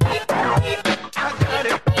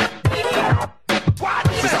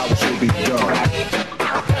 This is how it should be done.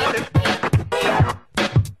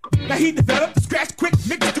 Now he developed the scratch quick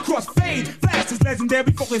mix to cross fade. Flash is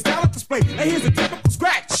legendary for his talent display. And here's a typical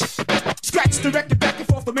scratch. Scratch directed back and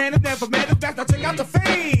forth. The man has never met his back. Now check out the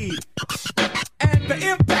fade. And the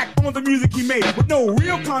impact on the music he made with no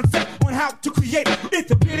real concept on how to create. It's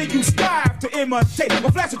a pity you strive to imitate.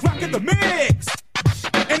 Well, Flash is rocking the mix.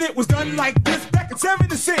 And it was done like this back in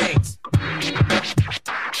 76.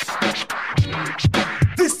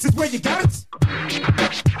 This is where you got it.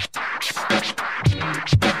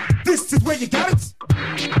 This is where you got it.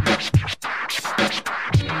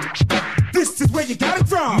 This is where you got it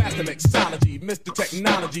from. Master mixology, Mr.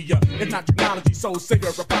 Technology, it's not technology, so say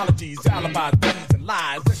your apologies. Alibis, these and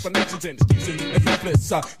lies, explanations and excuses. It's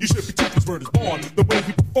useless, you should be toothless, word is born. The way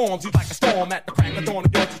he performs, he's like a storm at the crack of dawn.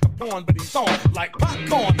 You're just a pawn, but he's on like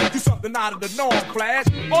popcorn. Do something out of the norm, Flash.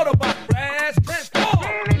 Autobot Flash, transform.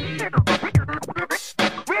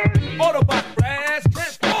 Autobot Flash,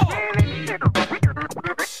 transform.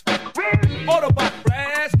 Autobot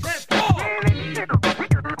Flash, transform.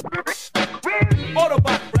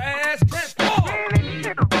 Autobot Flash, transform.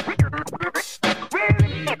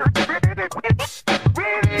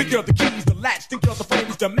 Think you're the keys, the latch. Think you're the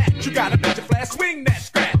frames, the match. You gotta let your Flash swing that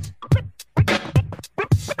scratch.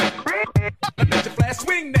 Let your Flash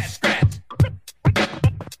swing that scratch.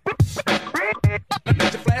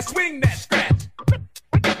 Let your Flash swing that scratch.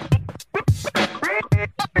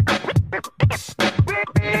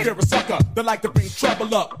 If you're a sucker that like to bring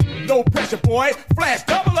trouble up, no pressure, boy. Flash,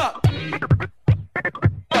 double up.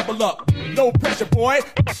 Double up, no pressure, boy.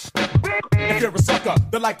 If you're a sucker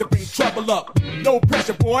that like to bring trouble up, no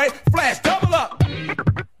pressure, boy. Flash, double up.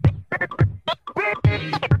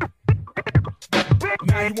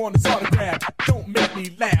 Now you want his autograph? Don't make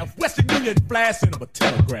me laugh. Western Union Flash, send him a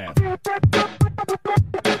telegraph.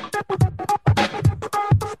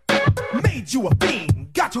 Made you a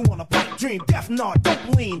fiend, got you on a pipe dream. Death nod, dope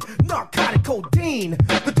lean, narcotic codeine.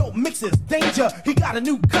 The dope mix is danger. He got a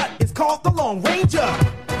new cut, it's called the Long Ranger.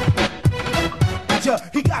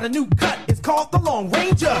 He got a new cut, it's called the Long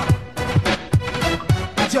Ranger.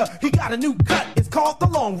 He got a new cut, it's called the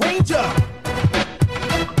Long Ranger.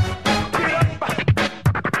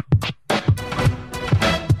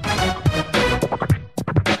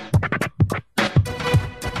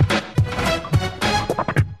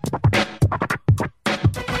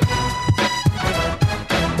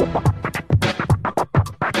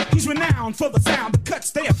 He's renowned for the sound, the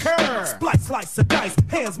cuts they occur. Splice, slice, a dice,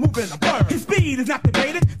 hands moving a blur. His speed is not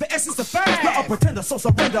debated, the essence of fast. You're a pretender, so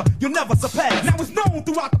surrender, you'll never surpass. Now it's known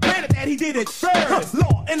throughout the planet that he did it first.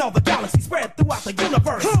 Law in all the galaxies spread throughout the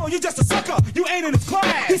universe. You're just a sucker, you ain't in his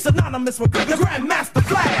class. He's synonymous with the Grandmaster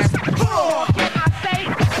Flash. What can I say?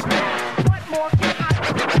 What more can I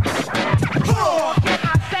say? What can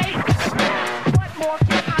I say? What more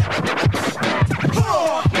can I say?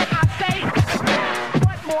 What can I say?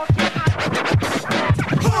 What more can I say? What can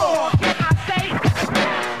I say?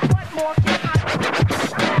 What more can I say? What can I say? What more can I say? What can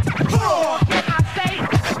I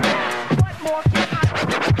say? What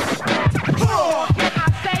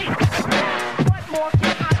more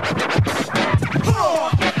can I say?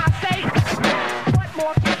 What can I say? What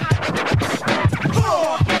more can I say? What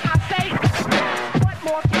can I say? What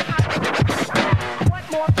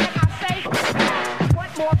more can I say?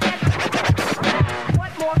 What more can I say? What more can I say?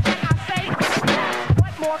 What more can I say?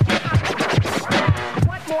 What more can I say?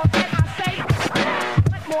 What more can I say?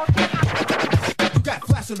 What more can I? You got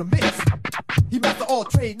Flash in the mix. He master all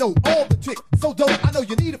trade, know all the tricks. So dope, I know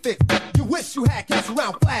you need a fix. You with you had cats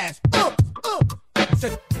around flash.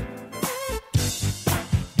 Said,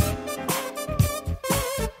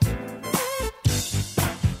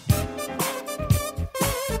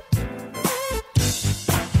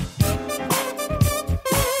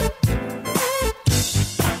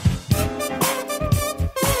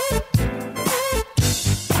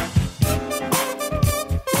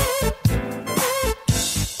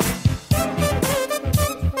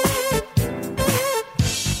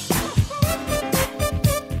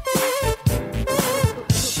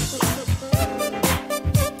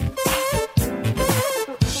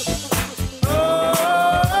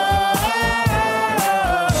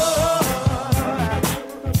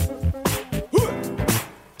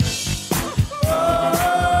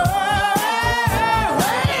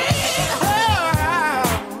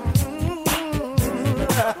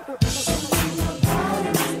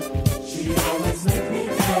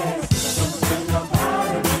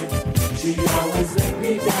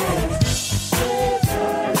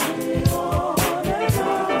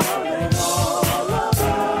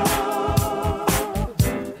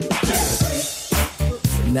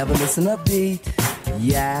 never missing a beat,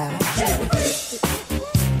 yeah.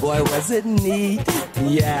 Boy, was it neat,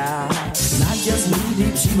 yeah. Not just knee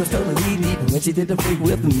deep, she was totally deep when she did the freak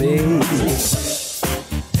with me.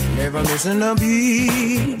 Never missing a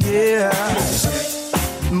beat, yeah.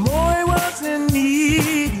 Boy, was it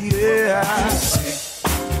neat, yeah.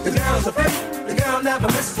 The girl's a freak, the girl never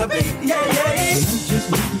misses a beat, yeah, yeah. Not just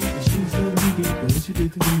knee deep, she was totally deep when she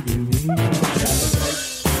did the freak with me.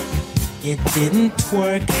 It didn't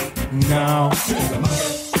work, no.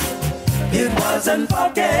 It wasn't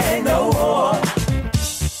fucking no more.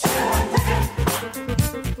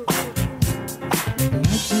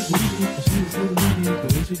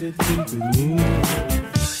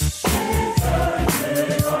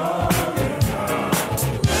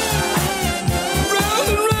 Round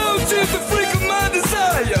and round, she's the freak of my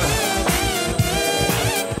desire.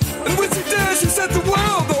 And when she does, she set the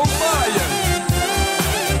world on fire.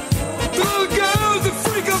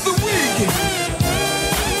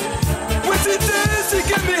 She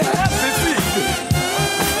give me happy feet.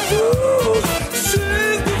 Ooh,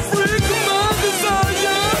 she's the freak of my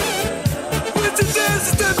desire. When she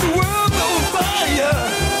dances, set the world on fire.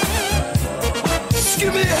 She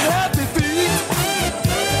give me a happy feet.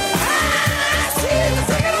 Ah, she's the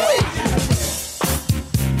freak of the week.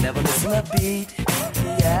 Never missing a beat,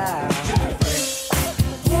 yeah.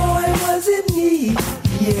 Boy, was it neat,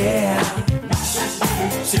 yeah.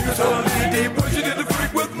 She was totally deep when she did the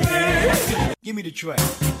freak with me. give me the track.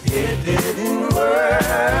 It didn't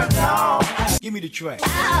work, no. Give me the track.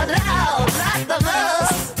 Loud, loud, like the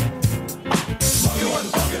most.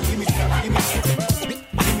 Give me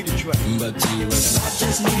the track. But she was not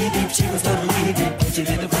just knee deep, she was totally deep when she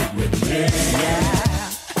did the freak with me, yeah.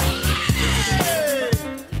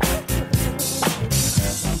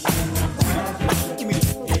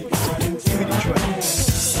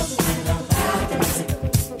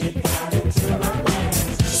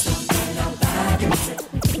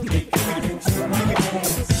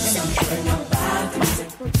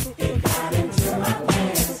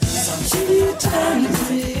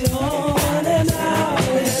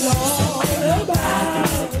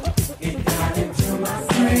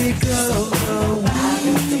 Freak of the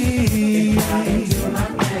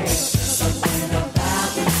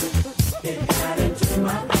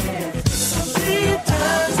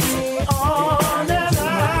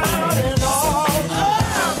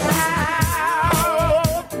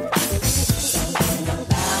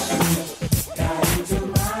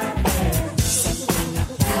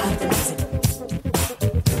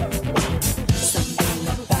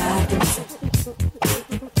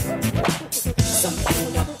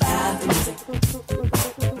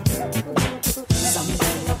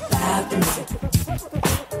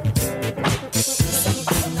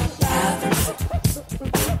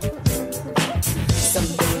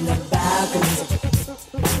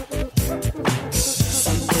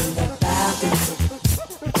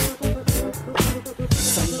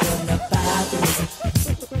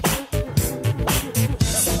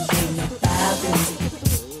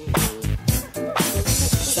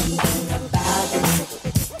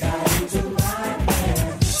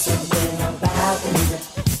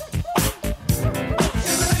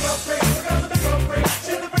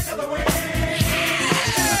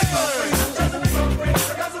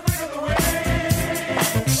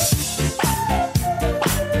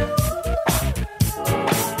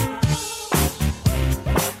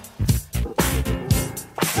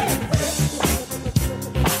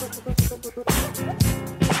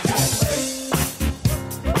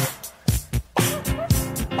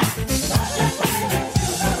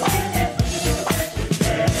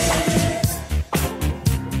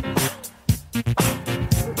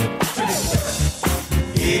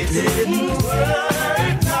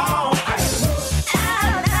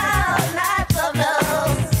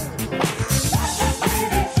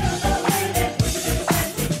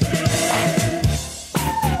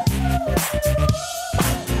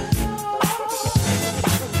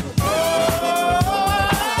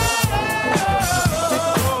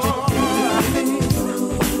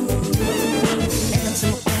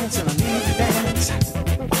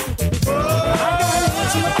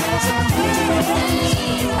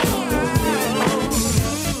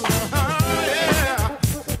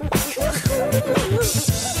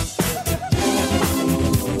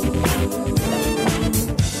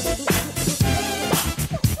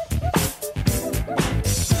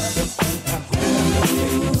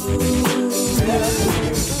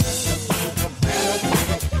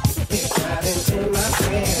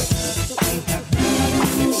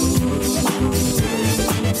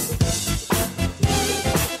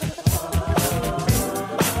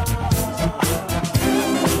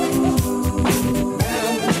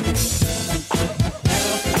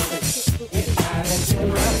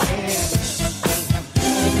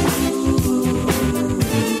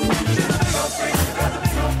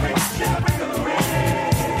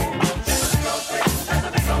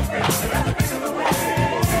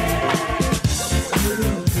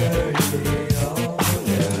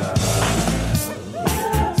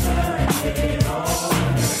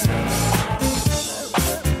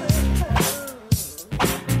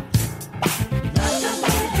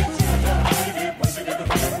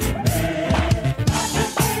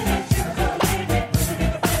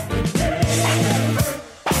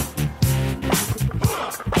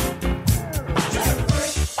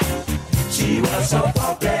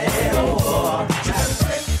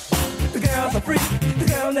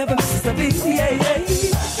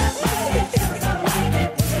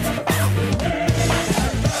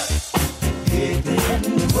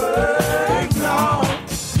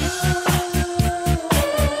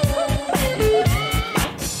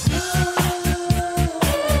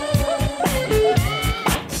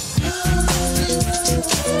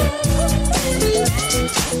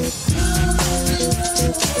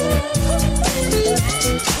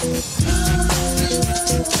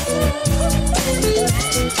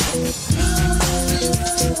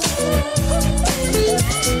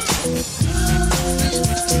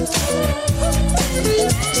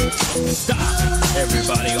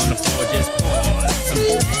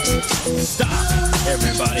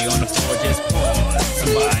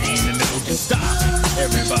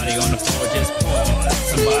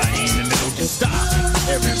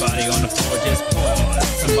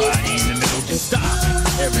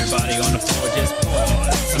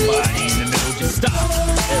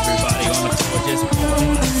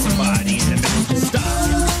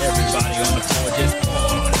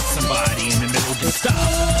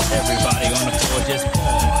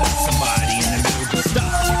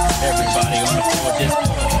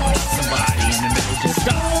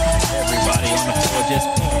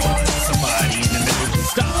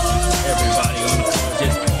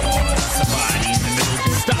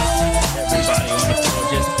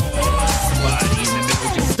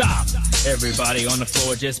Everybody on the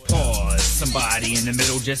floor just pause. Somebody in the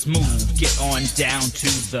middle just move. Get on down to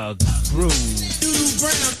the groove.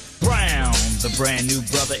 Brown, the brand new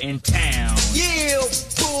brother in town. Yeah,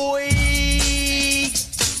 boy.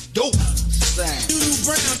 Dope sound.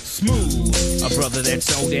 Smooth, a brother that's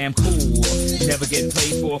so damn cool. Never get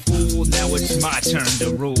played for a fool. Now it's my turn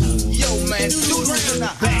to rule. Yo, man, Doodoo in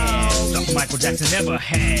the Bad, something Michael Jackson never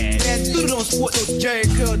had. Man, Doodoo don't sport no Jerry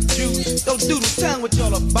Curl juice. Yo, Doodoo, tell me what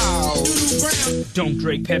y'all about. Don't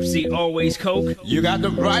drink Pepsi, always Coke. You got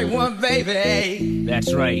the right one, baby.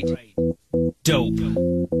 That's right. Dope.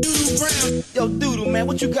 Yo, Doodoo, man,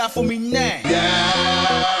 what you got for me now?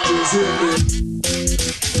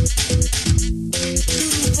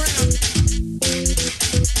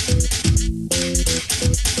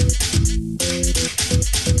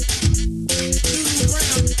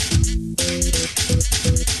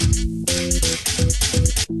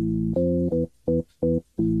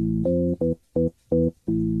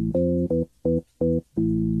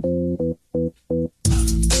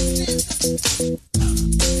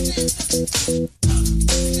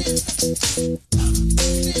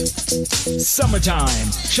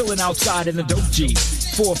 Summertime, chilling outside in the dope Jeep.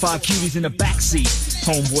 4 or 5 cuties in the backseat.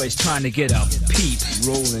 Homeboys trying to get a peep.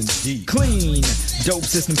 Rolling deep. Clean, dope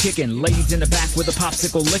system kicking. Ladies in the back with a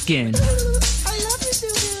popsicle licking. I love you,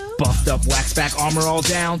 Doodoo. Buffed up, wax back, armor all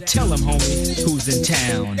down. Tell him, homie, who's in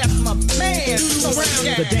town. That's my man.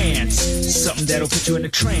 The dance, something that'll put you in a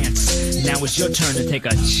trance. Now it's your turn to take a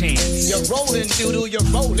chance. You're rolling, Doodoo, you're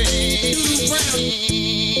rolling.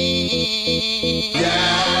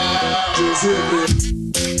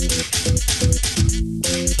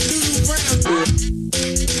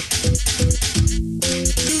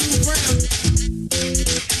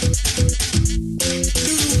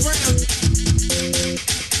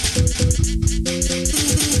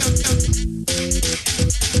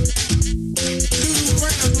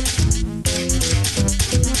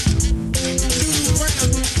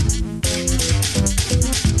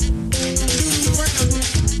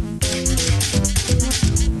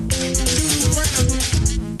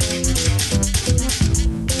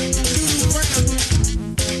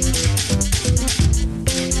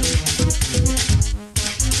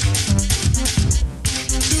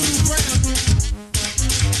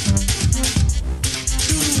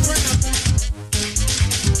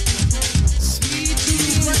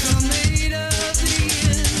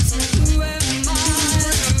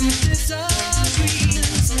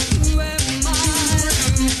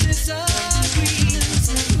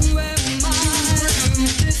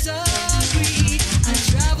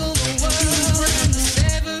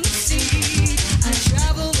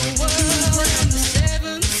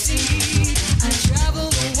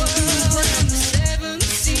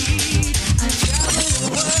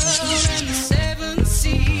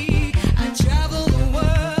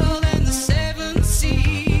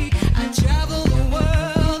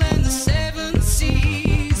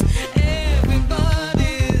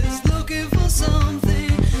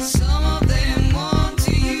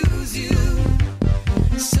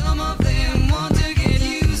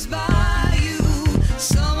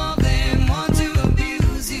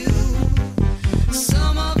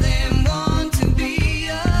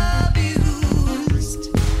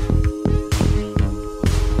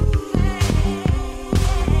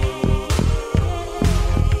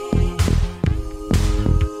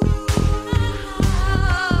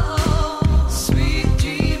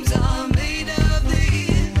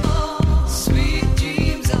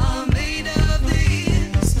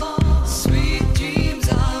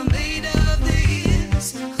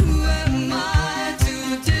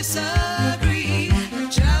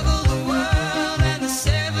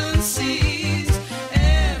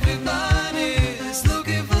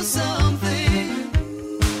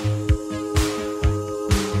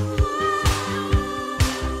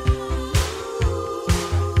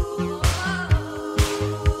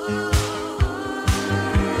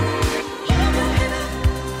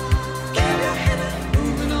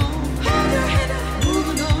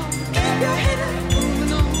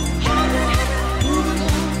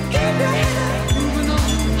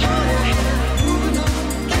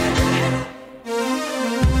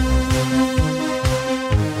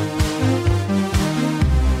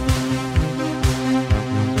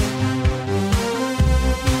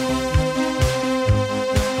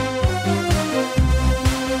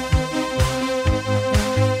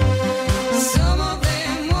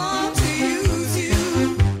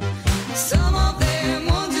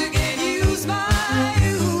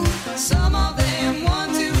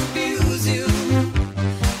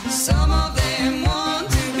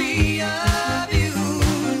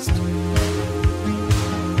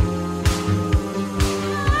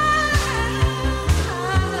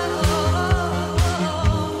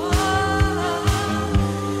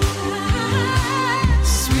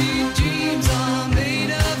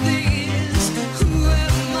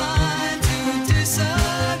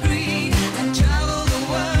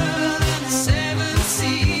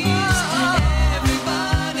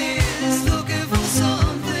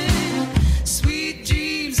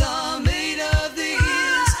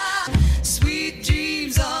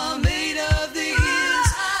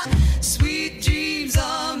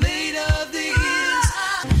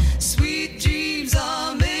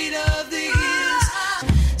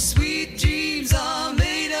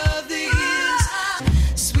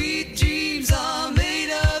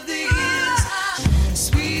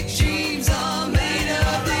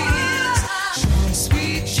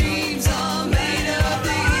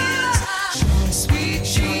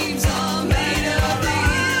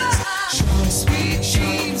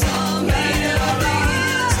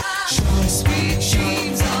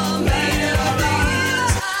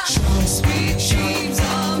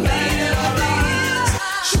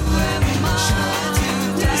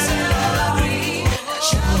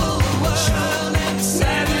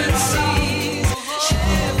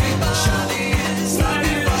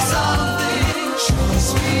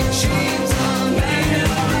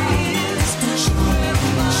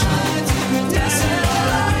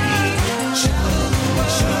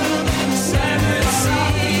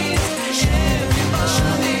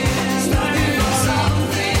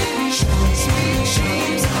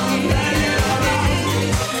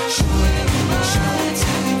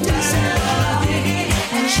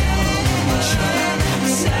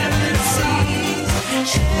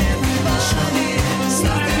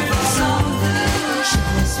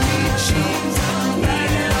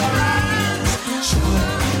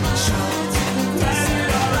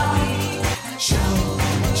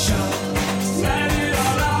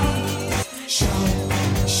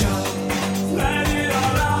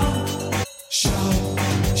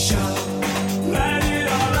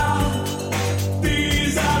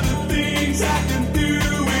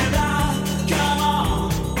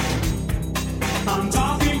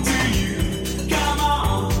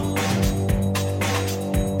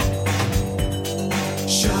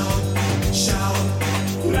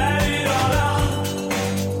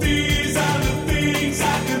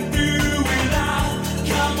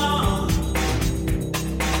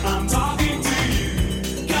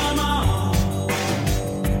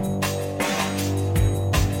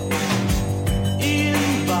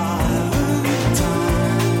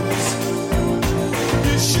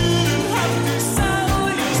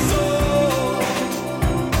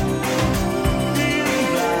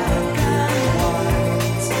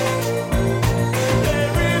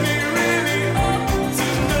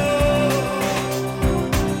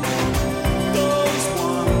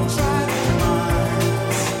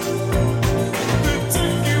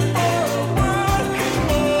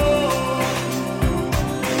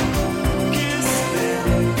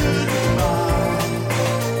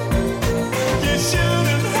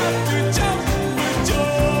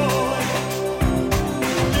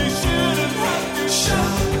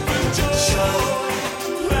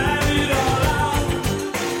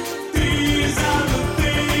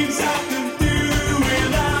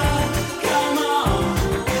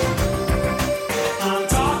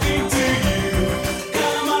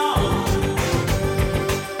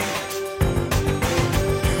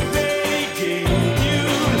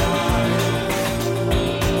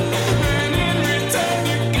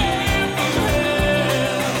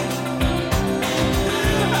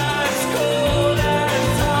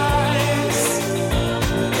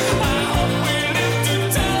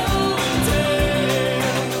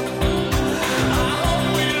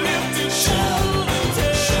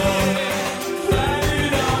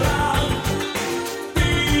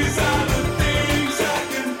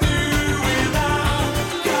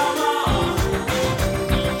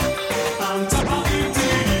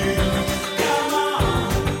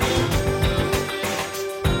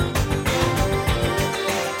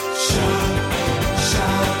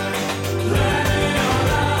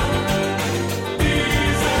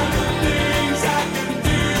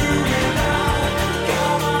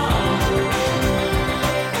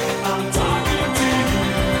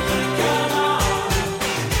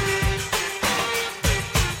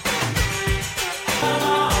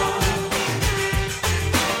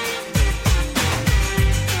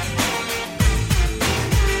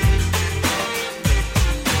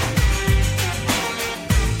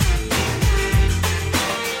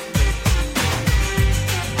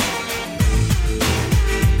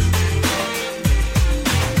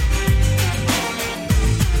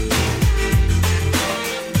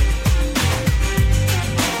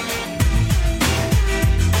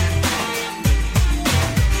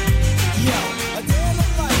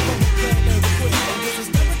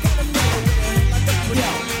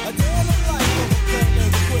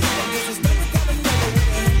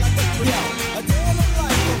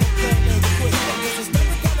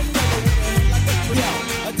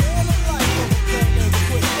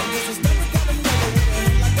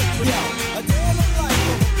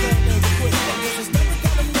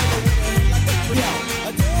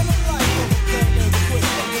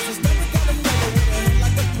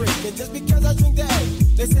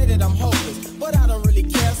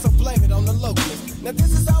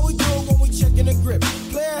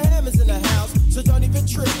 so don't even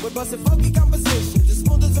trip. We're busting funky compositions, as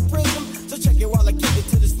smooth as a prism. So check it while I kick it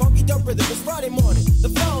to this funky dope rhythm. It's Friday morning, the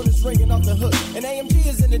phone is ringing off the hook, and AMG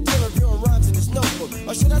is in the deal reviewing rhymes in his notebook.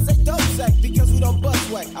 Or should I say dope sack, because we don't bust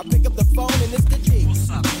whack. I pick up the phone and it's the G.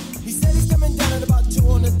 He said he's coming down at about 2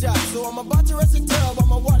 on the dot, so I'm about to rest a tail while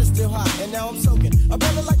my water's still hot, and now I'm soaking. A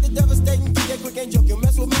brother like the devastating DJ Quick ain't joking.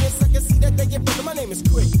 Mess with me and suck and see that they get broken. My name is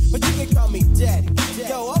Quick, but you can call me Daddy.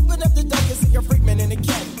 Yo, open up the door and see a freak man in the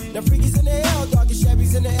caddy. The freakies in the L, doggy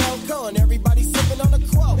Chevy's in the L con. Everybody sipping on a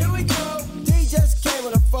quote. Here we go. D just came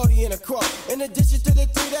with a 40 and a quote. In addition to the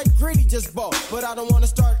 3 that Greedy just bought. But I don't wanna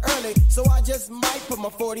start early, so I just might put my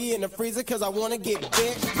 40 in the freezer, cause I wanna get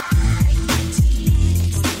big.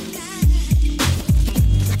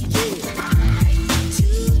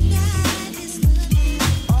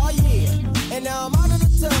 And now I'm out of the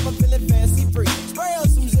tub, I'm feeling fancy free. Spray on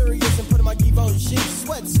some Zurius and put in my Giveon sheets.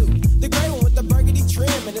 Sweatsuit, the gray one with the burgundy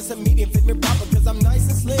trim. And it's a medium, fit me proper cause I'm nice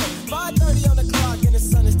and slim. 5:30 on the clock and the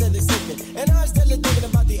sun is steadily sinking. And I'm steadily thinking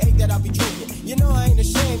about the 8 that I'll be drinking. You know I ain't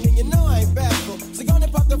ashamed and you know I ain't bashful. So gonna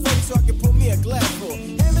pop the 40 so I can pull me a glass full.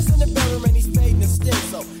 Hammers in the bedroom and he's fading and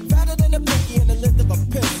stencil. Fatter than a pinky and the length of a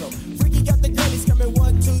pencil. Freaky got the girlies coming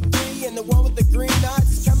 1, 2, 3. And the one with the green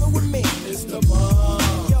eyes is coming with me. It's the bomb.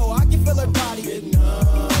 Yo, I can feel her body.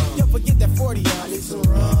 Yo, forget that 40 I need some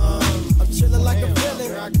rum. I'm chilling like a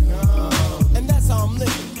villain. And that's how I'm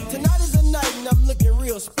living. Tonight is a night and I'm looking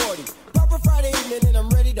real sporty. Proper Friday evening and I'm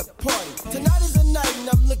ready to party. Tonight is a night and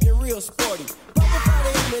I'm looking real sporty. Proper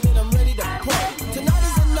Friday evening and I'm ready to party. Tonight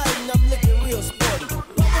is a night and I'm looking real sporty.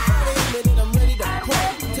 Proper Friday evening and I'm ready to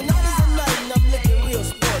party. Tonight is a night and I'm looking real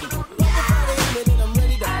sporty. Proper Friday evening and I'm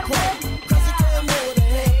ready to party. Cause I came in with a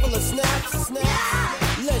handful of snaps.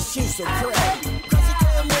 Let's shoot some crap. Cause I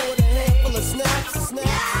came in with a handful of snaps.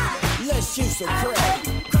 Let's shoot some crap.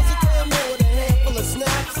 Cause I came in with a handful of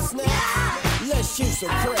snaps. Let's shoot some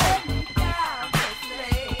crap.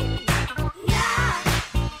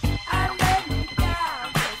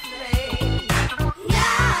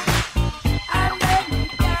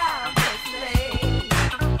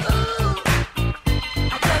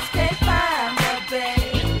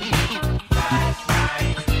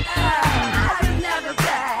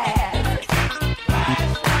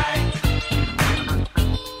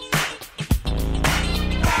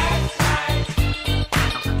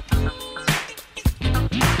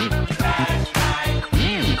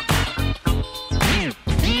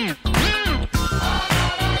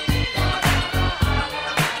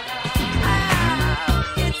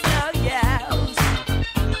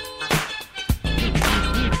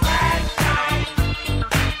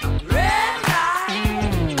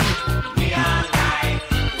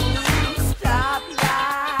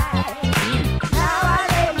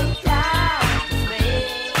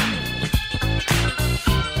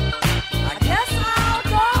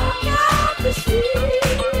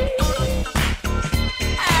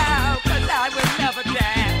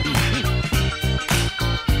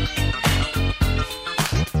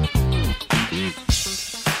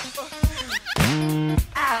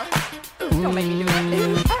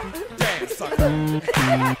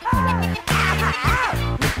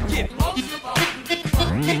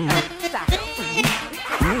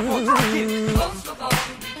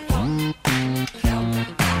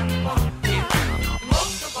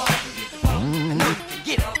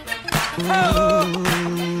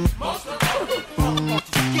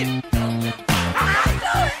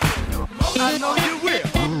 I know you will.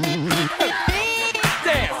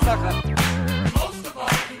 Damn, sucker.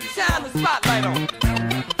 Shine the spotlight on.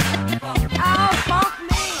 Oh, funk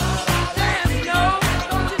me. Damn, yo.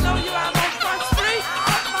 Don't you know you out on Front Street?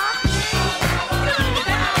 Funk me.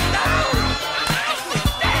 Down low.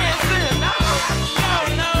 Dancing. No.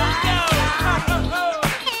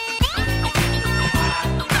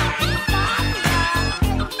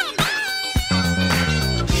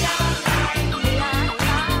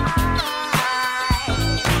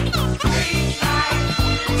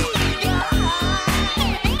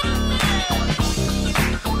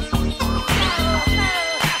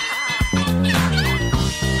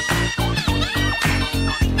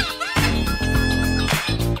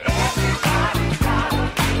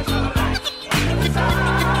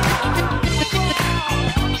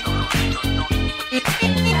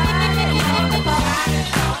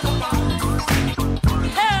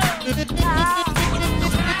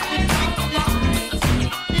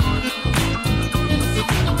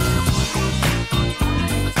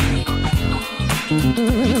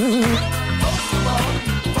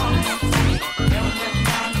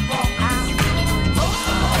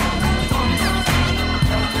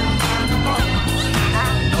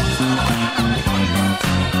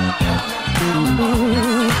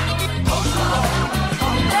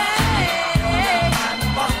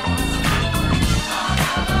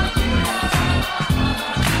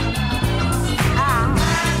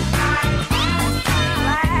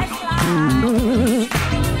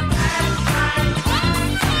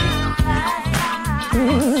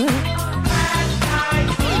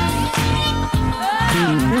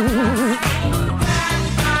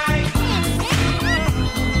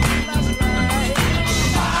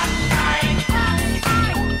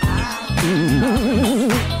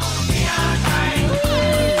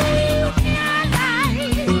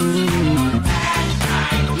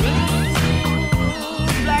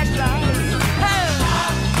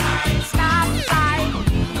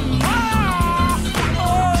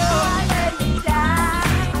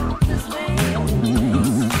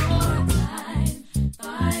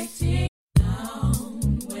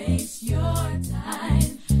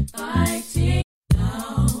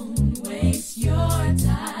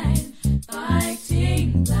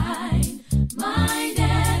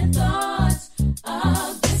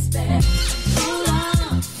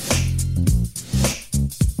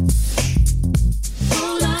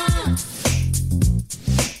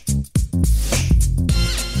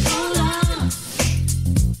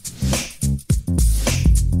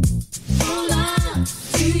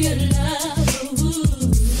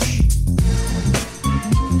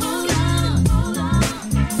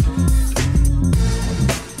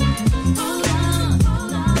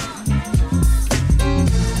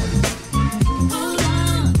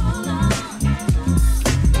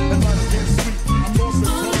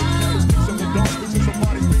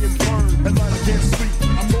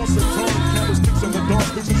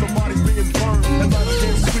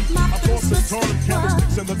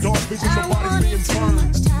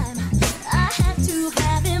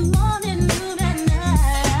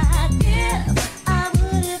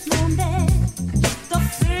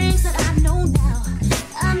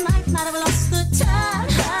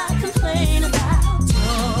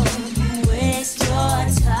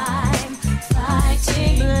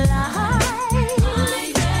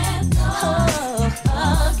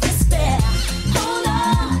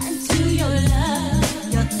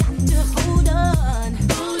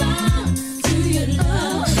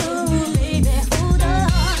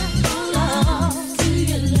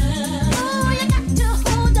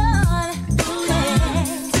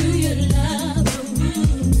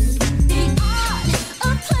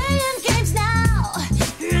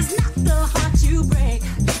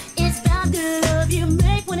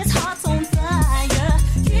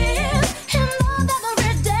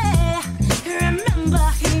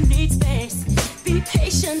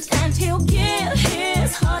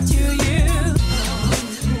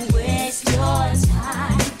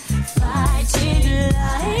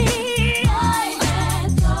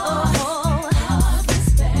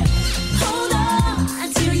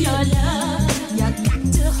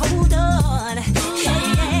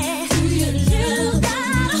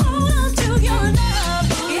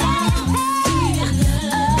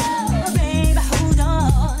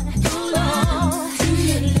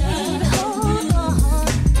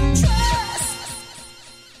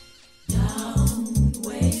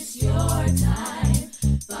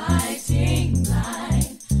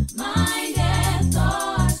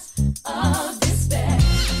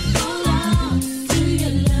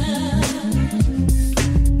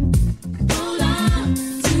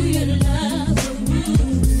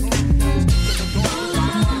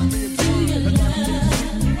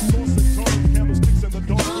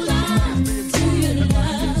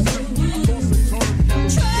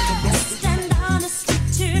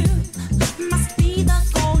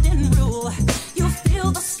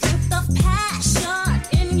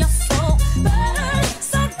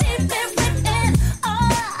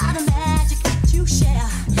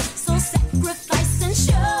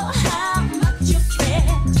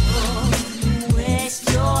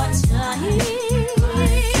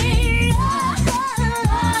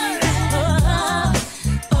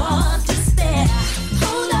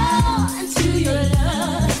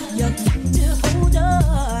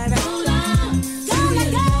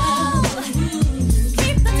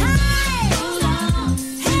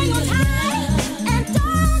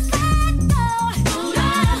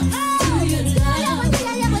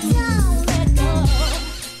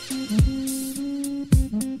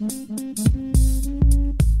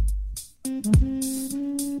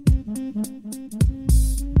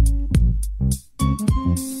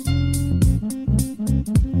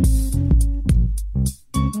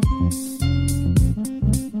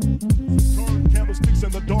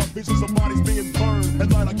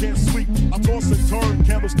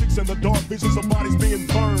 Candlesticks in the dark, visions of bodies being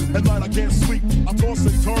burned. At night I can't sleep, I toss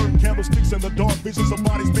and turn. Candlesticks in the dark, visions of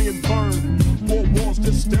bodies being burned. Four walls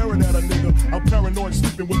just staring at a nigga. I'm paranoid,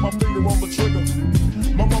 sleeping with my finger on the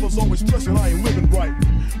trigger. My mother's always stressing I ain't living right,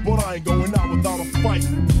 but I ain't going out without a fight.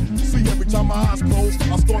 See, every time my eyes close,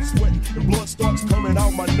 I start sweating and blood starts coming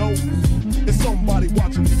out my nose. It's somebody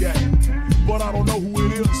watching me act, but I don't know who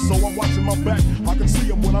it is, so I'm watching my back. I can see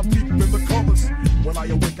him when I'm deep in the covers. When I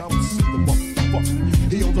awake, I don't see the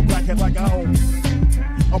motherfucker. He owns a black hat like I own,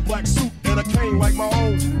 a black suit and a cane like my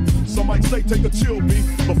own. Some might say take a chill beat,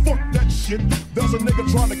 but fuck that shit. There's a nigga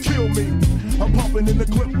trying to kill me. I'm popping in the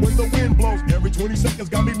clip when the wind blows. Every 20 seconds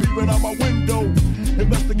got me peeping out my window,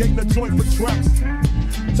 investigating the joint for traps,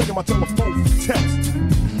 checking my telephone for text.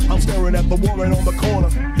 I'm staring at the woman on the corner.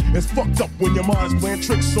 It's fucked up when your mind's playing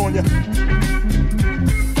tricks on ya.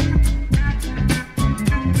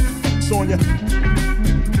 Sonya.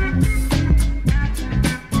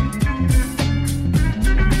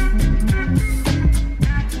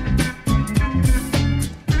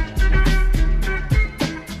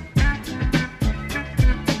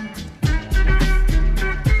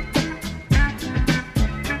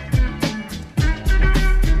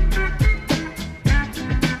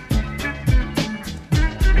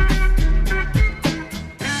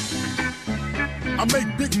 I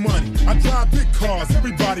make big money, I drive big cars,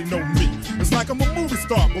 everybody know me. It's like I'm a movie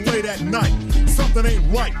star, but late at night, something ain't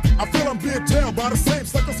right. I feel I'm being tailed by the same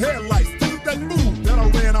sucker's headlights. Is it that move that I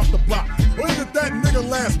ran off the block? Or is it that nigga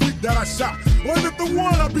last week that I shot? Or is it the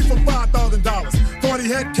one I beat for $5,000? Thought he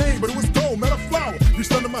had cane, but it was gold, met a flower.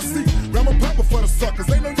 Reached under my seat, grabbed my papa for the suckers.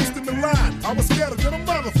 Ain't no use in the line, I was scared than a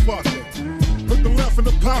motherfucker. Put the left in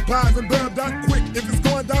the Popeyes and bail down quick. If it's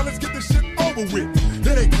going down, let's get this shit over with.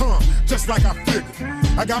 Here they come, just like I figured.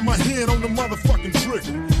 I got my hand on the motherfucking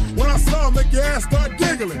trigger. When I saw him, make your ass start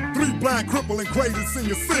giggling. 3 blind, crippling, crazy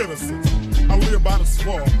senior citizens. I live by the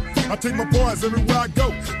swamp. I take my boys everywhere I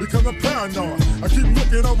go because I'm paranoid. I keep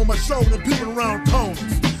looking over my shoulder and peeping around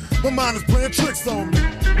corners. My mind is playing tricks on me.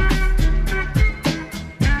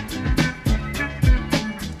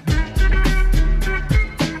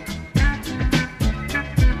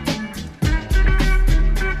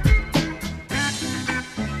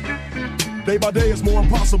 Day by day it's more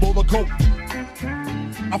impossible to cope.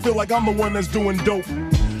 I feel like I'm the one that's doing dope.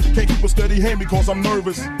 Can't keep a steady hand because I'm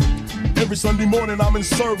nervous. Every Sunday morning I'm in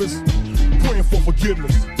service, praying for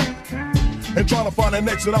forgiveness and trying to find an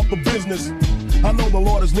exit out the business. I know the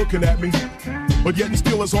Lord is looking at me, but yet and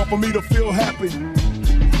still it's hard for me to feel happy.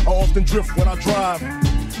 I often drift when I drive,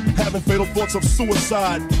 having fatal thoughts of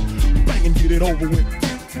suicide. Bang and get it over with.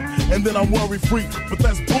 And then I'm worry-free, but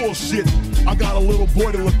that's bullshit. I got a little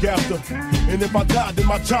boy to look after, and if I die, then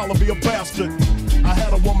my child will be a bastard. I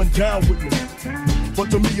had a woman down with me, but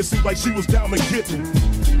to me it seemed like she was down to get me.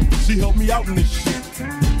 She helped me out in this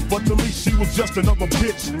shit, but to me she was just another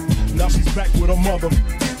bitch. Now she's back with her mother.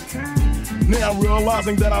 Now I'm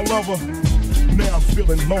realizing that I love her. Now I'm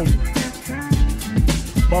feeling lonely.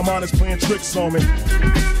 My mind is playing tricks on me.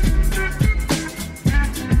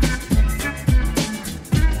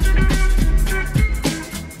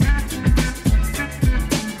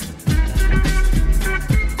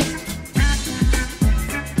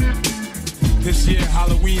 This year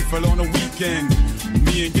Halloween fell on a weekend.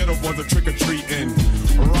 Me and Ghetto was a trick-or-treating,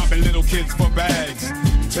 robbing little kids for bags,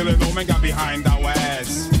 till an old man got behind our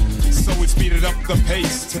ass. So we speeded up the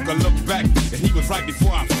pace, took a look back, and he was right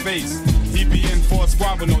before our face. He'd be in for a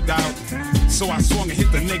squabble, no doubt, so I swung and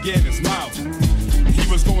hit the nigga in his mouth. He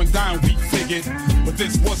was going down, we figured, but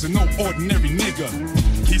this wasn't no ordinary nigga.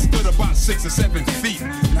 He stood about 6 or 7 feet,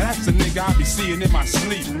 now that's the nigga I be seeing in my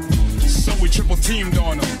sleep. So we triple teamed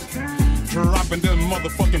on him, dropping them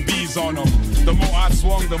motherfucking bees on him. The more I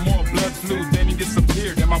swung, the more blood flew. Then he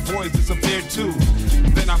disappeared, and my boys disappeared too.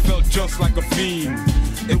 Then I felt just like a fiend.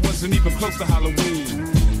 It wasn't even close to Halloween.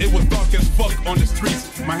 It was dark as fuck on the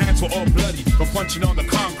streets. My hands were all bloody from punching on the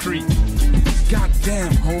concrete.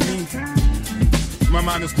 Goddamn, homie. My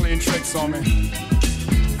mind is playing tricks on me.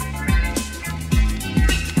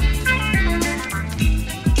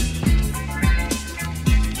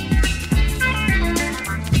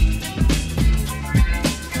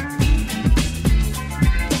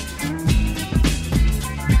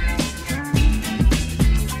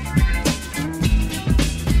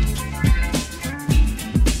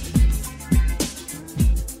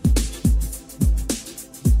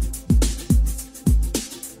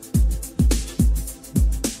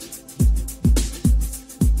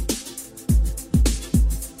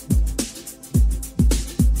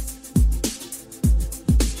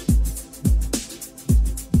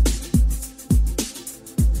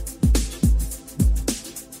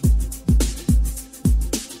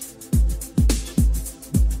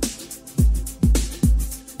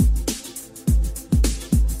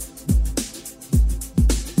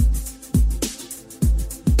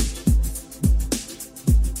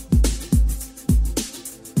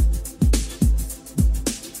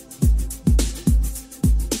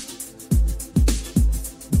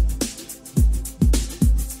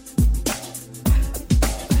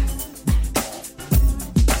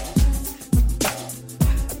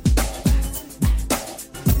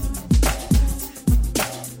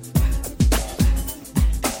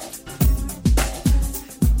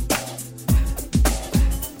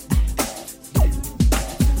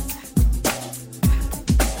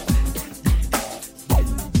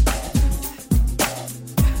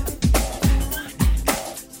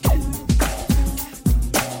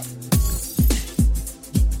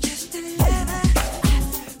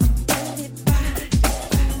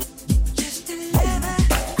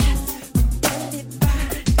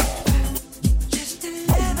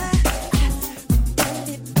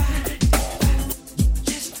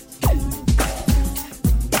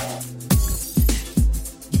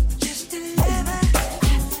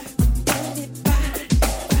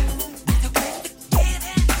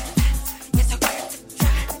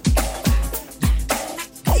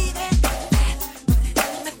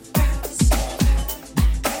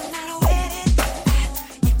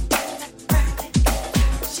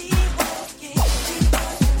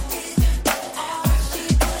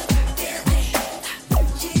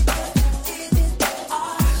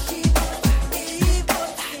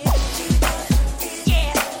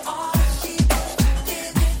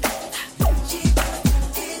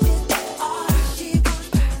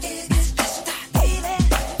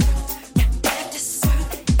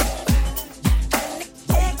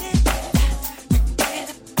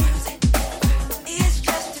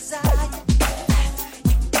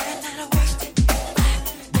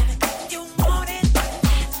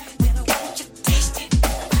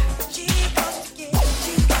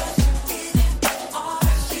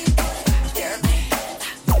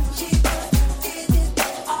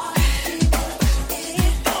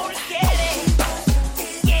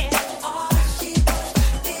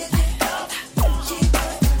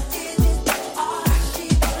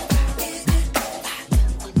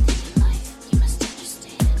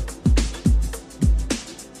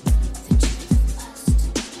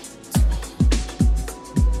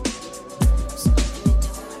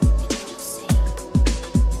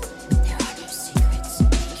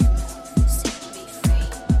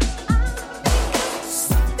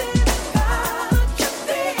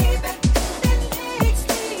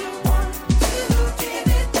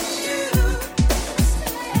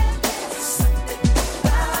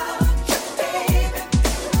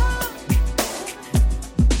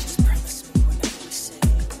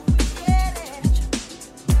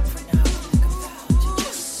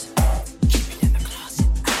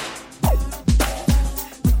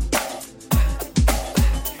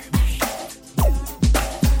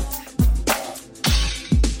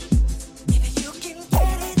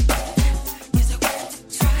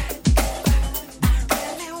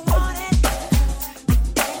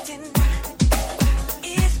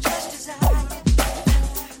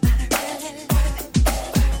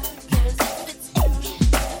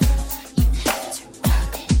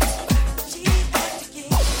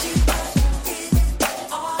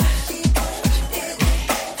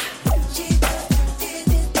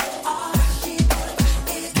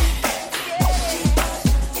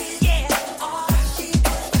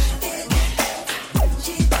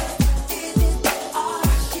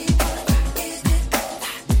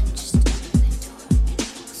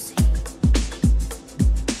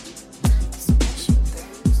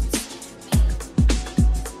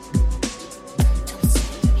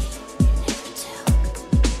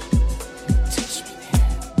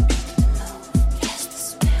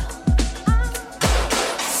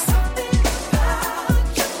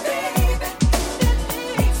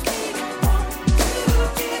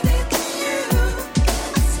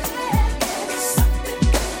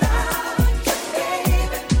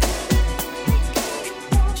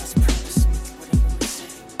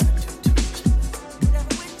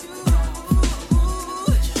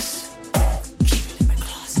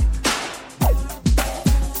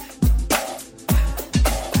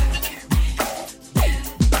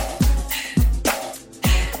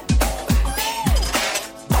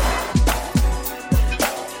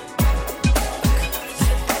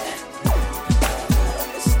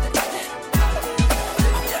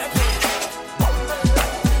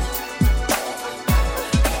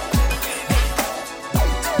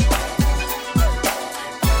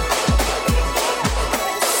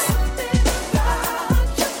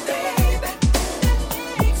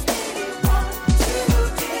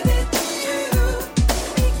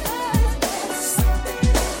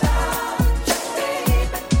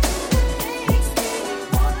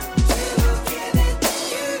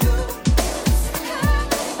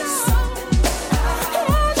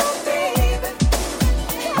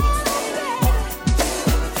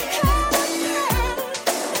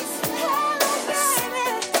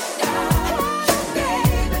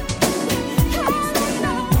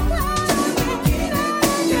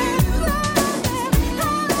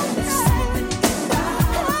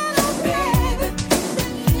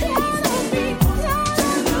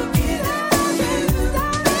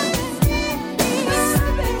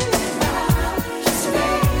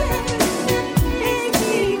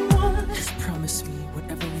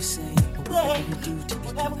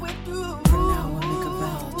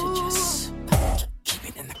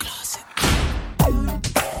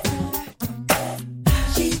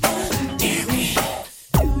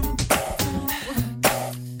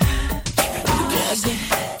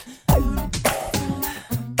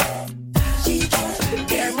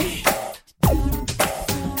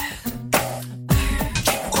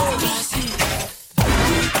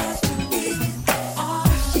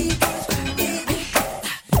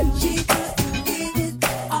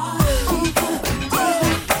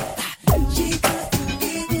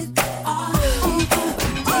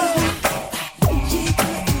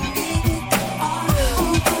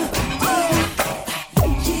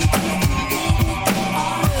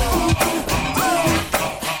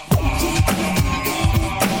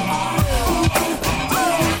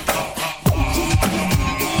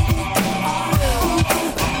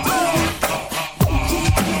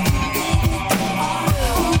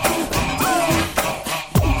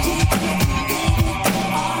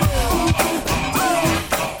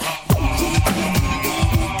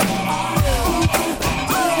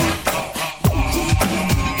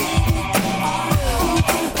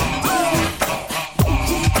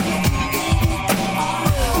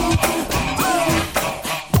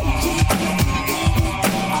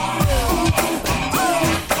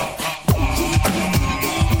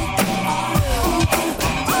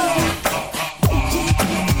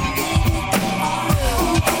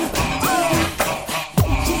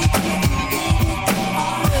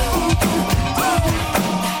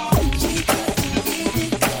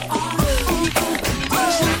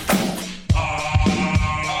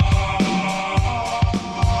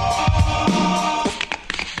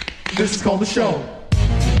 is called the show.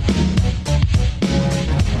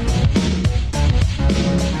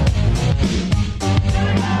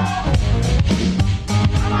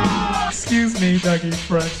 Excuse me, Dougie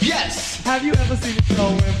Fresh. Yes! Have you ever seen a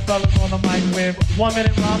show with fellas on the mic with 1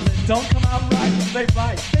 minute rhymes that don't come out right? They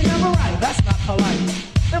write. They never write. That's not polite.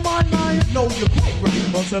 Am I lying? No, you're quite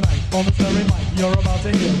right. Well, tonight, on the very mic, you're about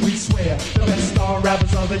to hear, we swear, the best star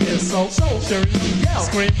rappers of the year. So, sure you yell,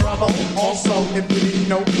 scream bravo. Also, if you didn't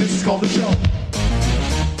know, this is called the show.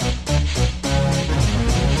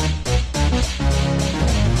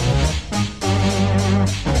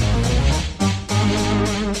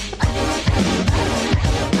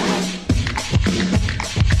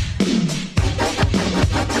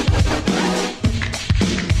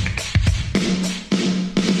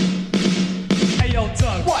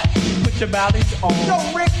 Your bally's on. Yo,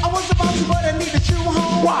 Rick, I was about to, but I need the shoe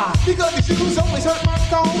home. Why? Because the shoes always hurt my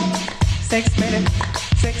thumb. 6 minutes,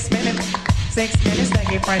 6 minutes, 6 minutes,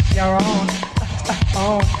 Dougie Fresh, you're on.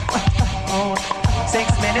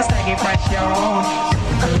 6 minutes, Dougie Fresh, you're on.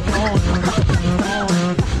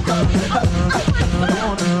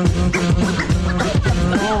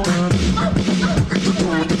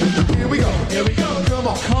 Here we go, come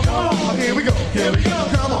on, here we go,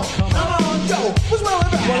 come on, yo, what's wrong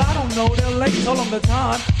with that? Well, I don't know, they're late, told them the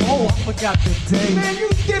time. Oh, I forgot the day. Man, you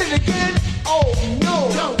did it again? Oh, no.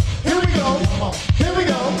 Here we go, here we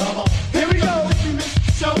go, here we go. We missed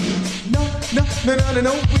the show. No,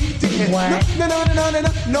 we didn't. What?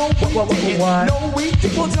 No, we didn't. What? No, we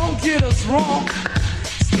didn't. Well, don't get us wrong.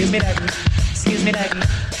 Excuse me, Dougie. Excuse me, Dougie.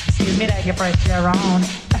 Excuse me, Dougie Fresh, you're on.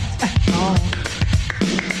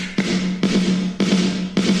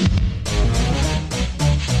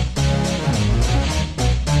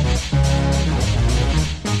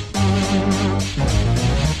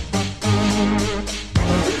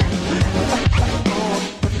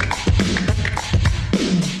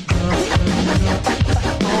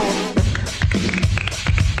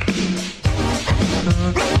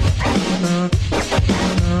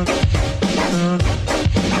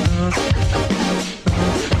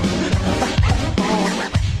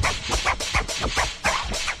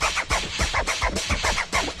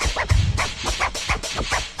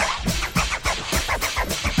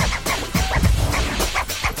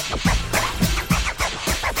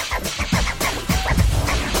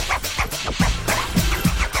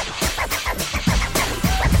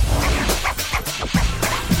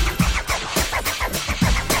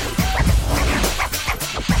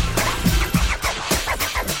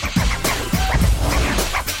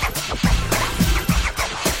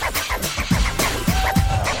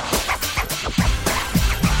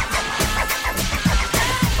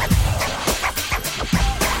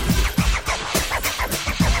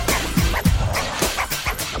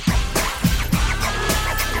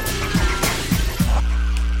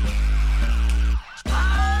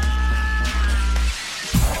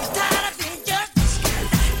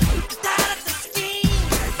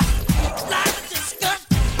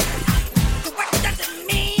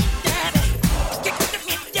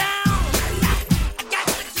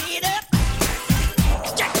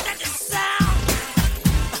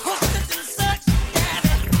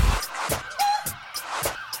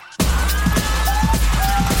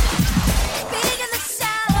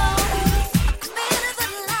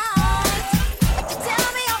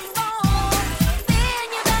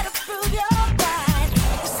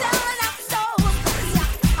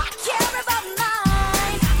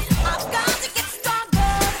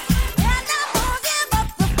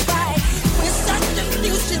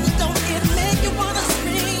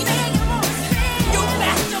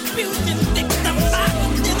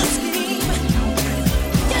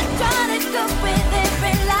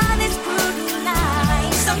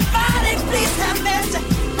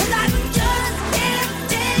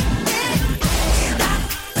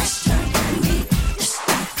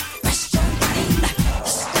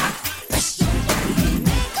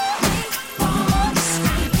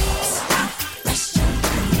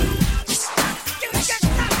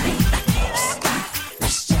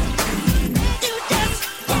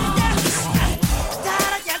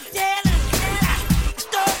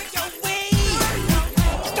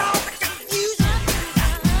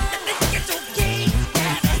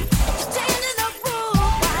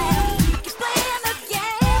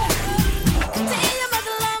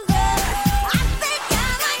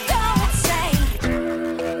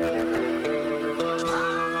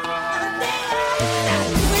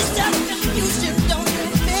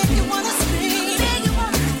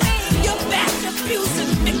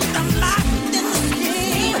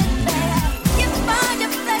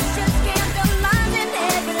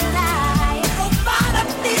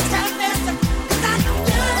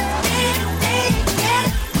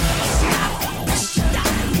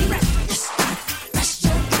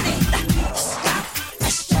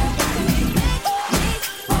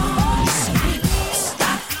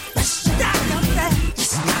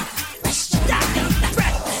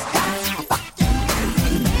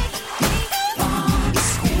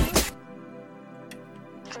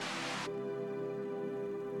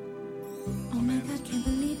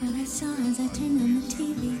 saw as I turned on the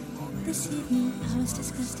TV. This evening I was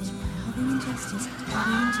disgusted by all the injustice, all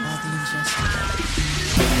the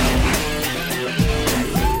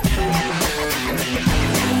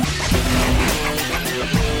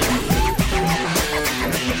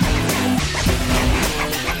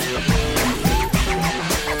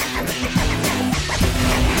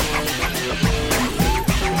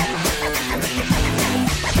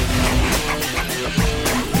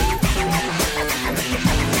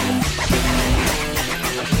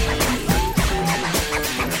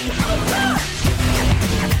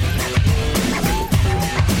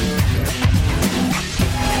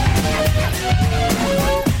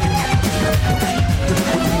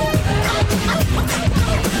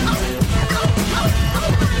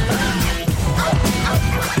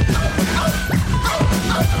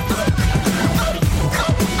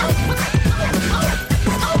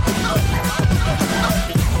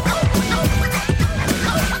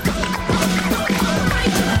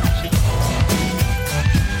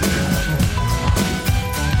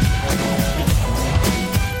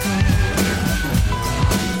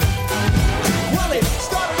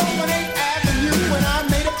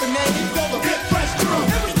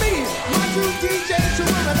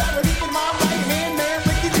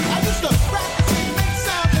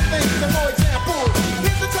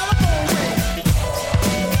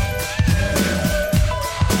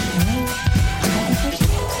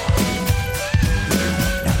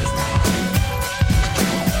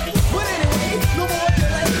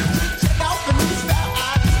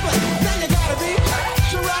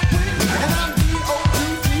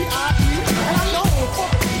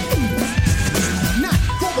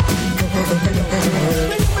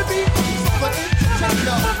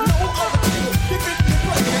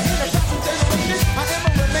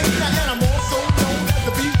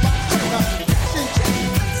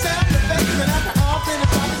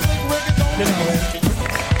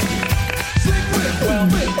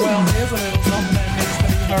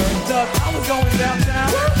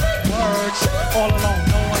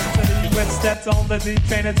On the D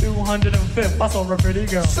train at 205th, I saw a pretty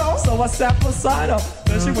girl. So I sat beside her.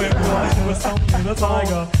 Then she went, boy, she was something the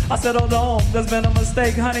tiger. I said, hold on, there's been a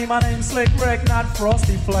mistake, honey. My name's Slick Rick, not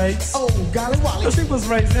Frosty Flakes. Oh, golly wally. So she was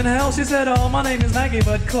raised in hell. She said, oh, my name is Maggie,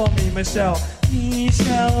 but call me Michelle.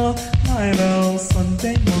 Michelle, my little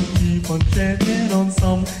Sunday monkey, fun chanting on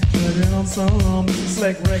some, chanting on some.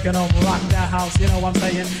 Slick Rick and I'm rock that house, you know what I'm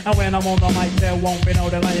saying? And when I'm on the mic, there won't be no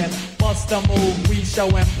delaying. Bust a move, we show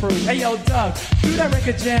and prove. Hey yo, Doug, do that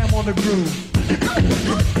record jam on the groove.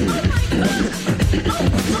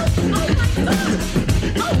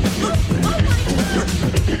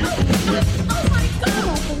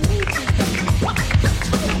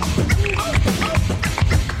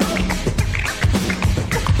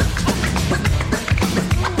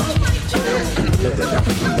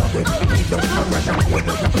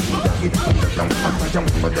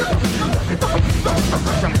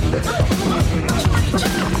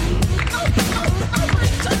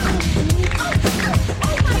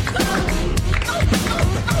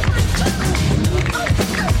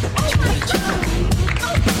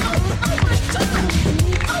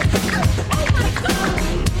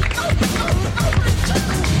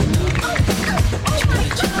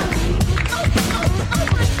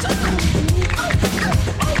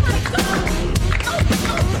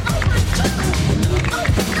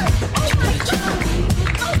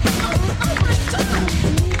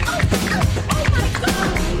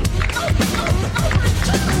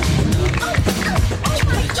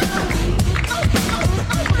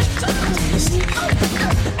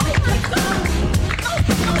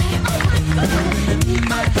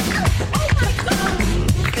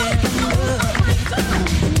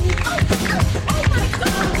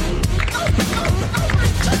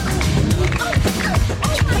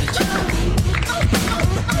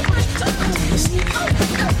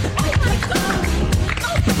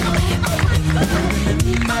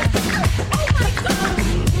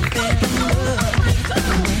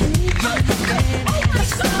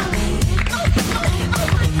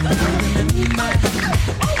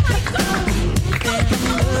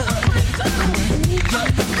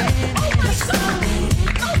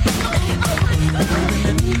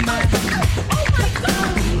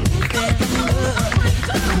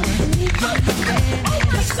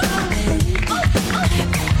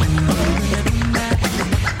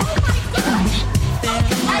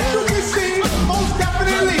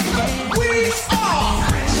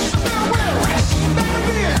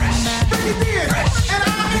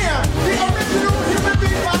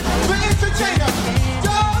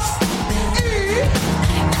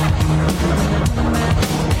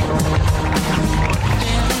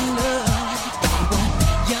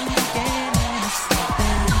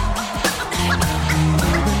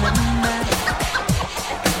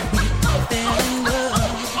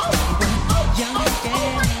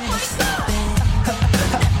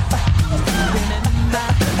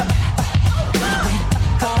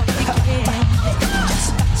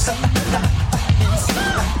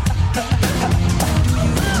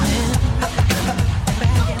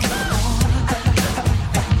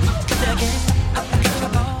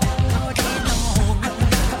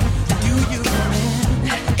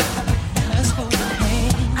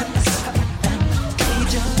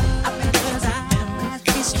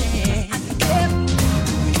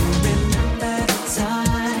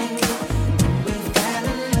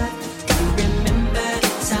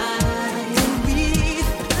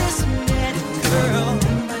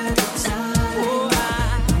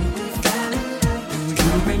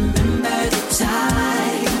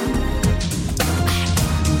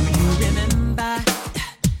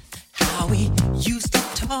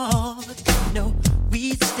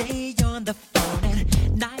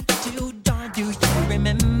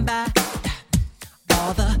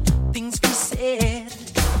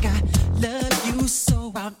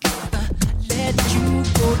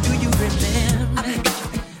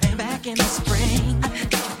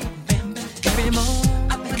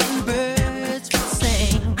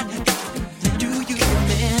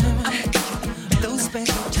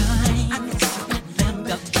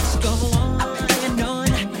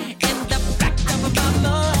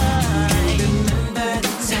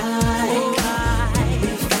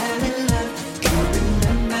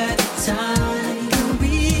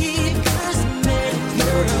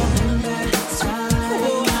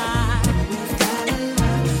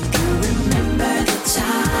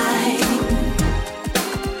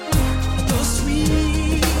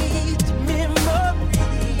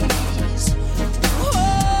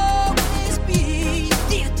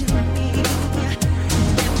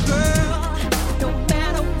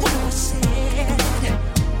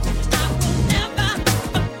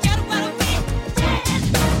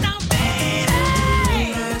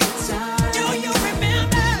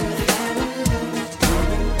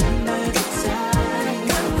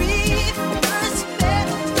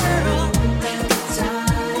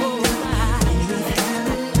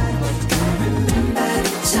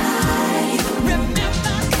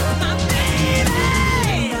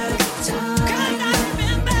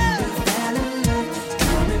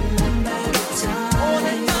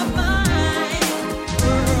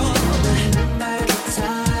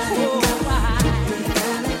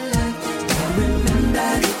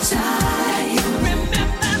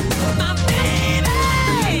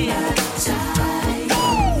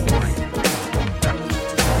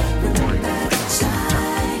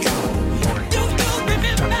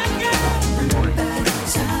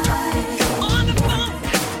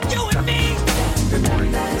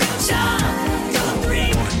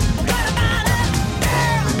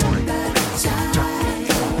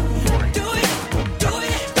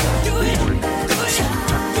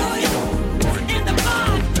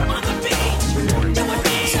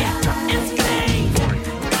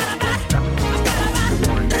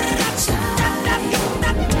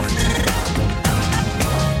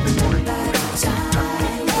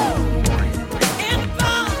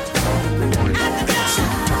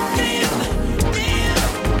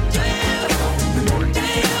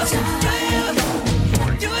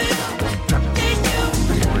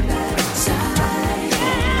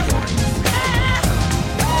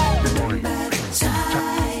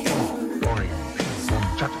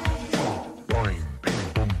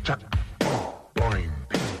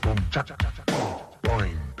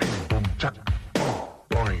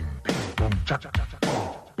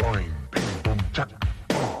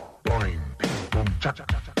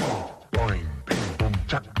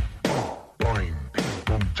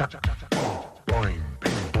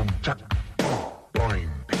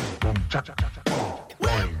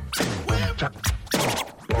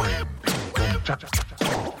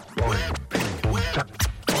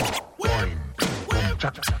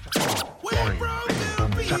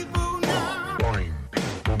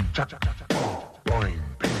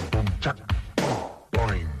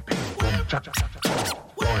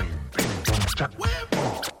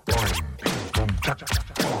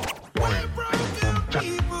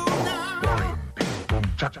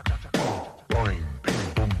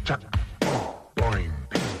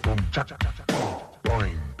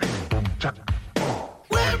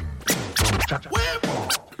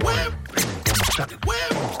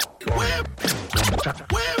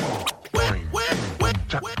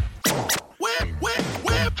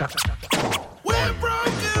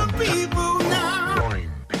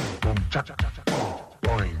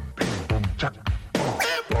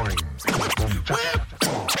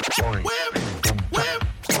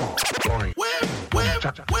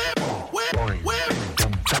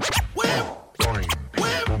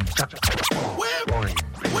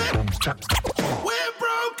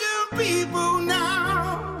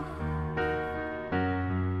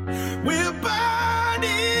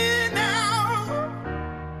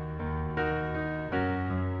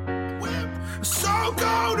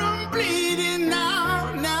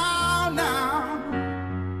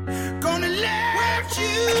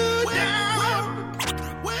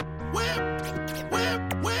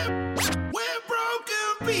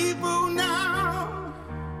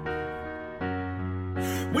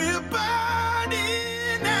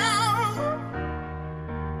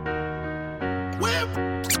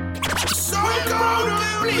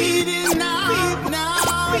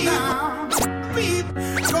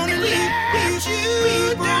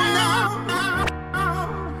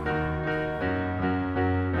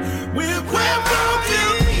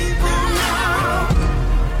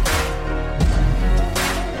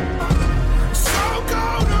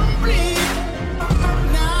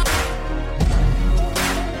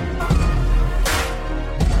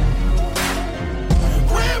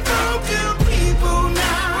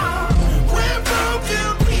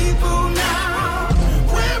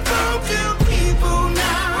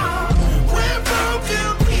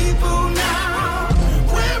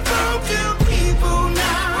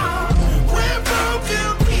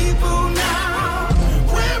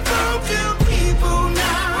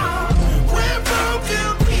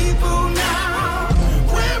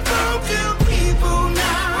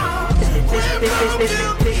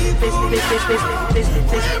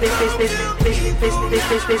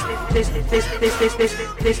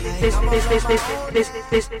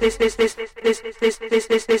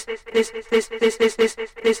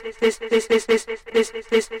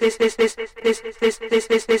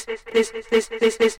 This